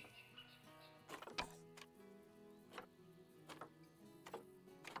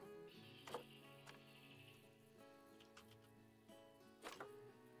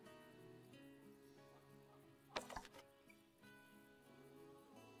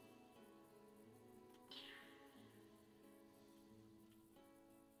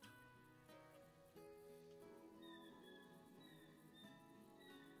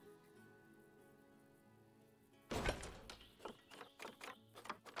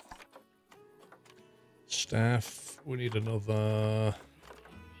 Staff, we need another...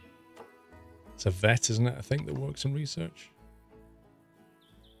 It's a vet, isn't it? I think that works in research.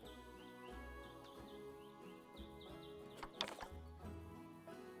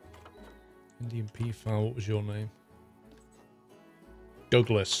 Indian peafowl, what was your name?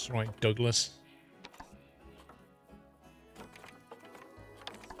 Douglas, right, Douglas.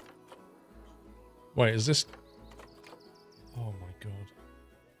 Wait, is this... Oh my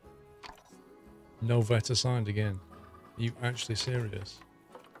god. No vet assigned again. Are you actually serious?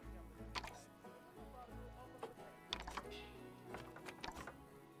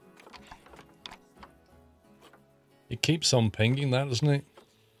 It keeps on pinging that, doesn't it?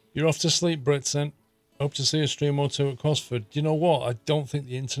 You're off to sleep, Brett sent. Hope to see a stream or two at Cosford. You know what? I don't think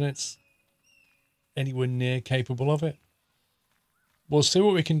the internet's anywhere near capable of it. We'll see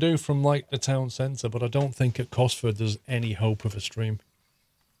what we can do from, like, the town centre, but I don't think at Cosford there's any hope of a stream.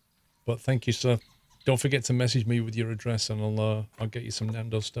 But thank you, sir. Don't forget to message me with your address and I'll get you some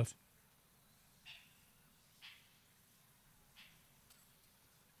Nando stuff.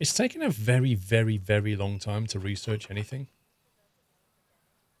 It's taken a very, very, very long time to research anything.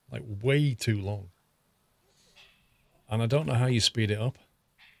 Like, way too long. And I don't know how you speed it up.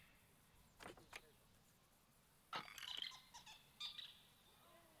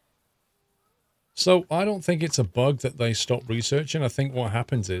 So, I don't think it's a bug that they stop researching. I think what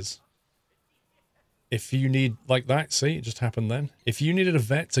happens is, if you need, like that, see, it just happened then. If you needed a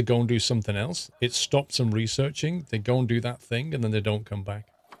vet to go and do something else, it stops them researching. They go and do that thing, and then they don't come back.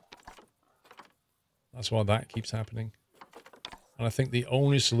 That's why that keeps happening. And I think the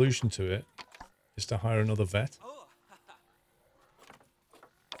only solution to it is to hire another vet.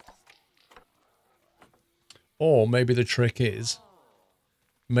 Or maybe the trick is,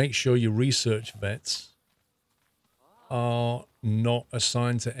 make sure your research vets are not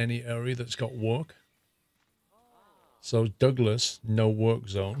assigned to any area that's got work. So Douglas, no work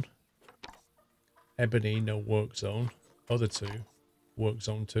zone. Ebony, no work zone. Other two, work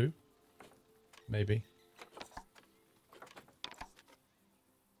zone 2. Maybe.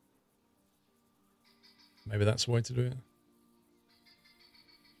 Maybe that's the way to do it.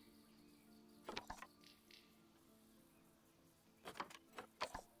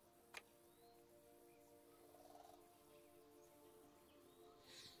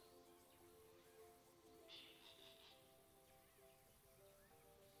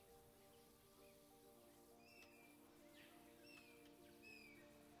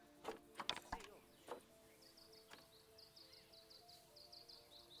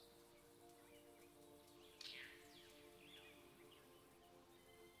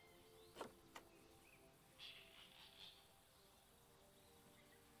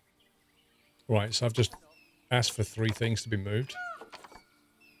 Right, so I've just asked for 3 things to be moved.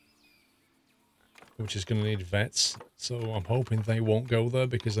 Which is going to need vets. So I'm hoping they won't go there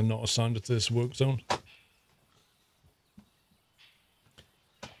because they're not assigned to this work zone.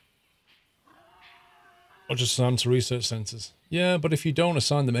 Or just assigned to research centres. Yeah, but if you don't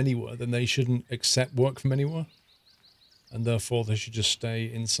assign them anywhere, then they shouldn't accept work from anywhere. And therefore they should just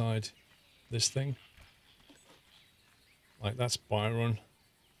stay inside this thing. Like, that's Byron.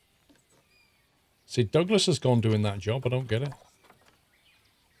 See, Douglas has gone doing that job. I don't get it.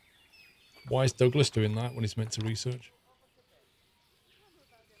 Why is Douglas doing that when he's meant to research?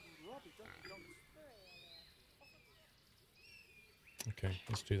 Okay,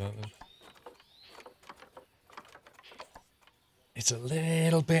 let's do that then. It's a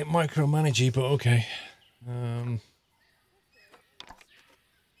little bit micromanagey, but okay.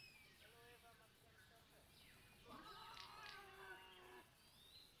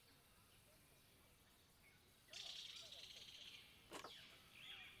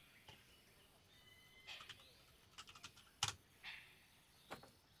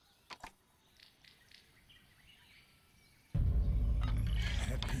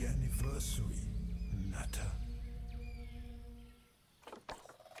 Happy anniversary, Nutter.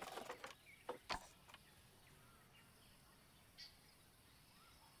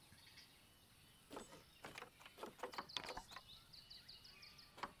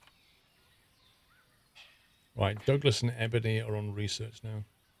 Right, Douglas and Ebony are on research now.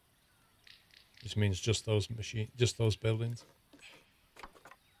 Which means just those buildings.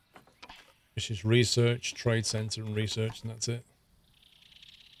 Which is research, trade center, and research, and that's it.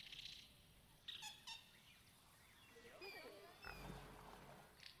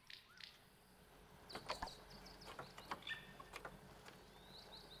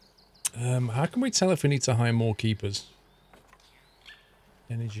 How can we tell if we need to hire more keepers?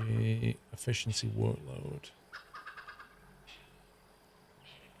 Energy, efficiency, workload.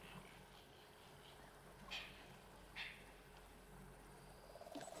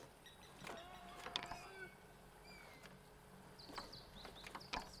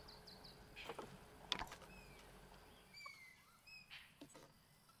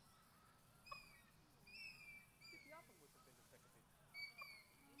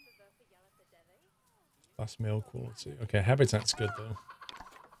 Fast meal quality. Okay, habitat's good though.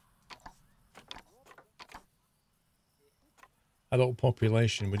 Adult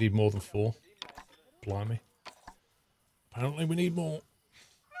population, we need more than 4. Blimey. Apparently we need more.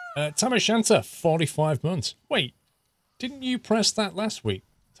 Tamashanta, 45 months. Wait, didn't you press that last week,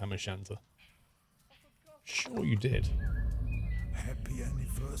 Tamashanta? Sure you did. Happy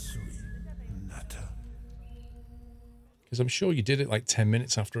anniversary, Nutter. Because I'm sure you did it like 10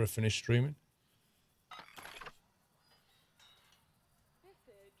 minutes after I finished streaming.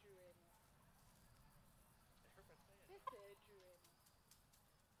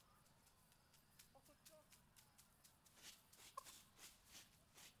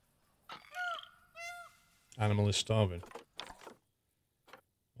 Animal is starving.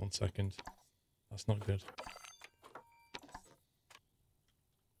 1 second. That's not good.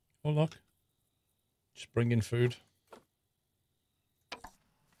 Oh, look. Just bring in food.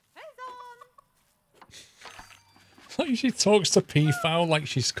 Like she talks to peafowl like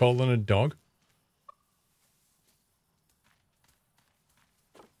she's calling a dog.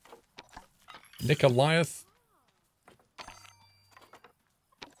 Nicoliath.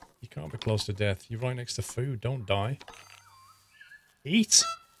 You can't be close to death. You're right next to food. Don't die. Eat.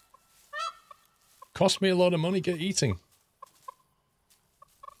 Cost me a lot of money. Get eating.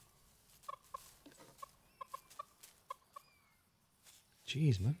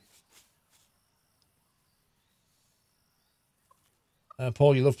 Jeez, man.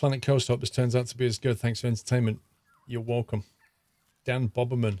 Paul, you love Planet Coast. Hope this turns out to be as good. Thanks for entertainment. You're welcome. Dan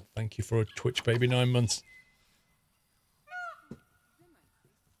Bobberman, thank you for a Twitch baby 9 months.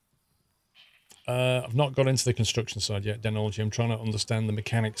 I've not got into the construction side yet, Denology. I'm trying to understand the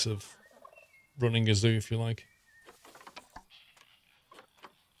mechanics of running a zoo, if you like.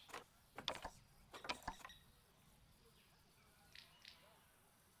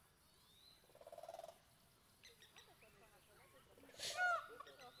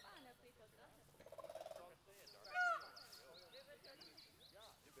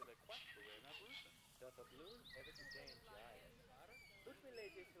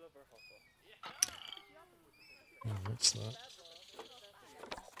 Oh, what's that?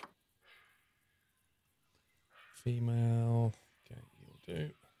 Female. Okay, you'll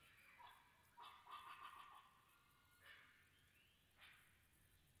do.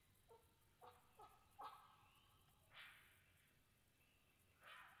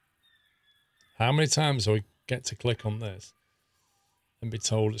 How many times do I get to click on this and be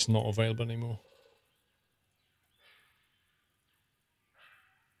told it's not available anymore?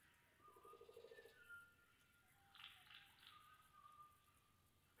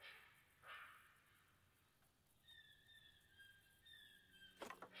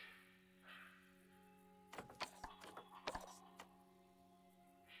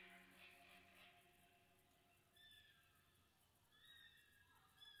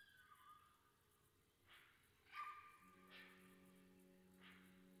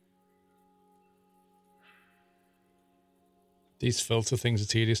 These filter things are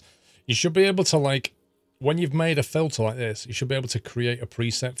tedious. You should be able to, like, when you've made a filter like this, you should be able to create a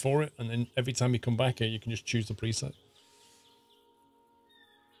preset for it, and then every time you come back here, you can just choose the preset.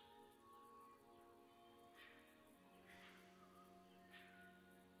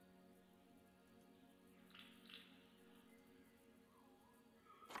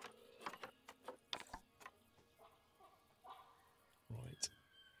 Right.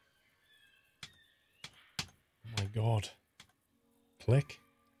 Oh my God. Click.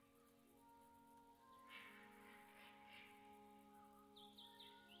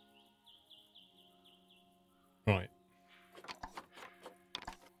 Right.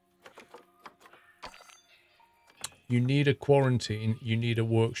 You need a quarantine. You need a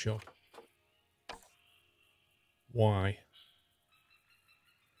workshop. Why?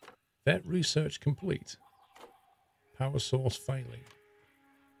 Vet research complete. Power source failing.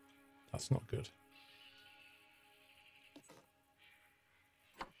 That's not good.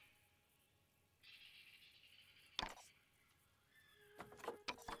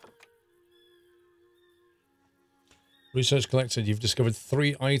 Research collected. You've discovered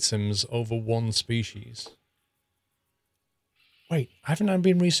 3 items over 1 species. Wait, haven't I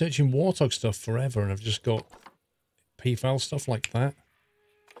been researching warthog stuff forever and I've just got peafowl stuff like that?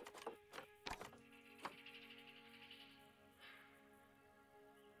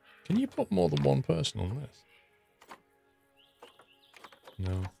 Can you put more than 1 person on this?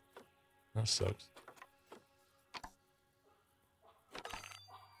 No. That sucks.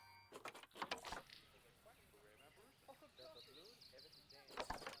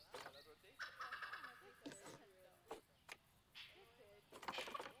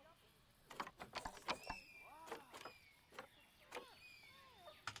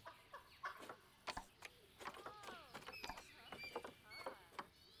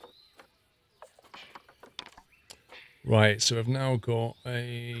 Right, so I've now got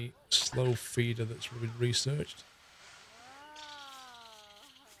a slow feeder that's been researched.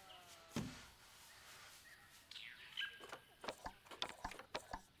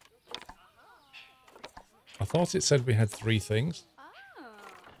 I thought it said we had 3 things.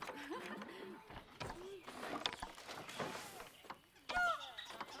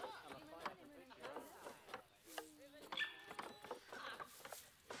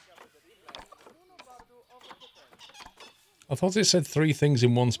 I thought it said 3 things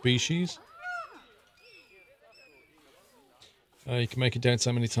in one species. You can make it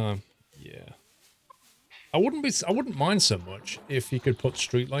daytime anytime. Yeah. I wouldn't mind so much if you could put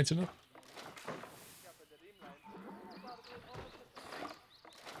street lighting up.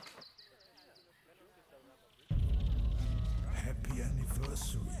 Happy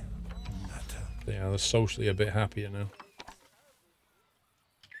anniversary, Nutter. Yeah, they're socially a bit happier now.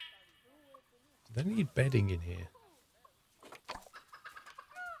 They need bedding in here.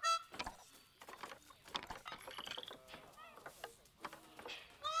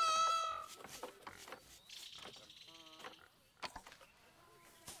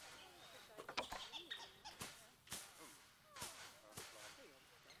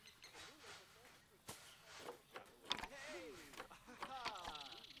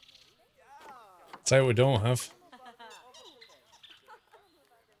 Tell you what we don't have.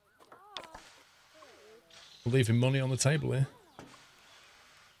 We're leaving money on the table here.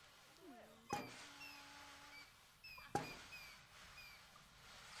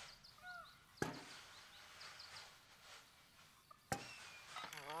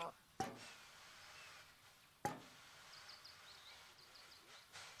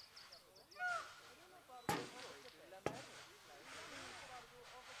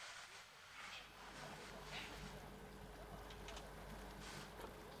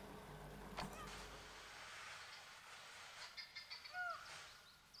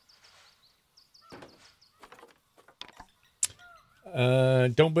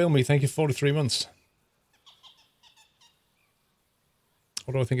 Don't bail me. Thank you, 43 months.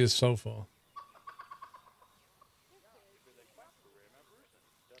 What do I think it is so far?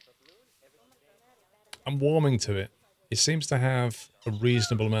 I'm warming to it. It seems to have a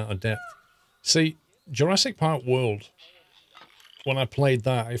reasonable amount of depth. See, Jurassic Park World, when I played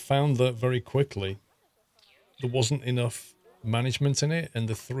that, I found that very quickly there wasn't enough management in it, and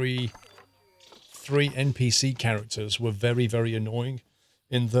the three NPC characters were very, very annoying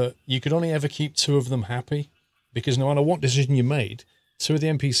in that you could only ever keep 2 of them happy, because no matter what decision you made, 2 of the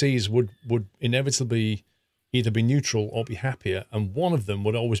NPCs would inevitably either be neutral or be happier, and one of them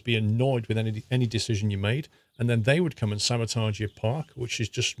would always be annoyed with any decision you made, and then they would come and sabotage your park, which is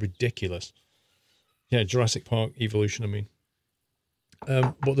just ridiculous. Yeah, Jurassic Park Evolution, I mean.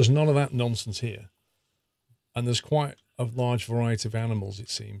 But there's none of that nonsense here. And there's quite a large variety of animals, it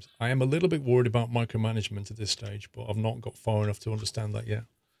seems. I am a little bit worried about micromanagement at this stage, but I've not got far enough to understand that yet.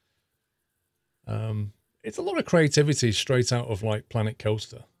 It's a lot of creativity straight out of, like, Planet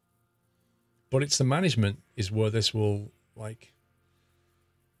Coaster. But it's the management is where this will, like,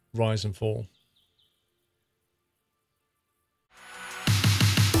 rise and fall.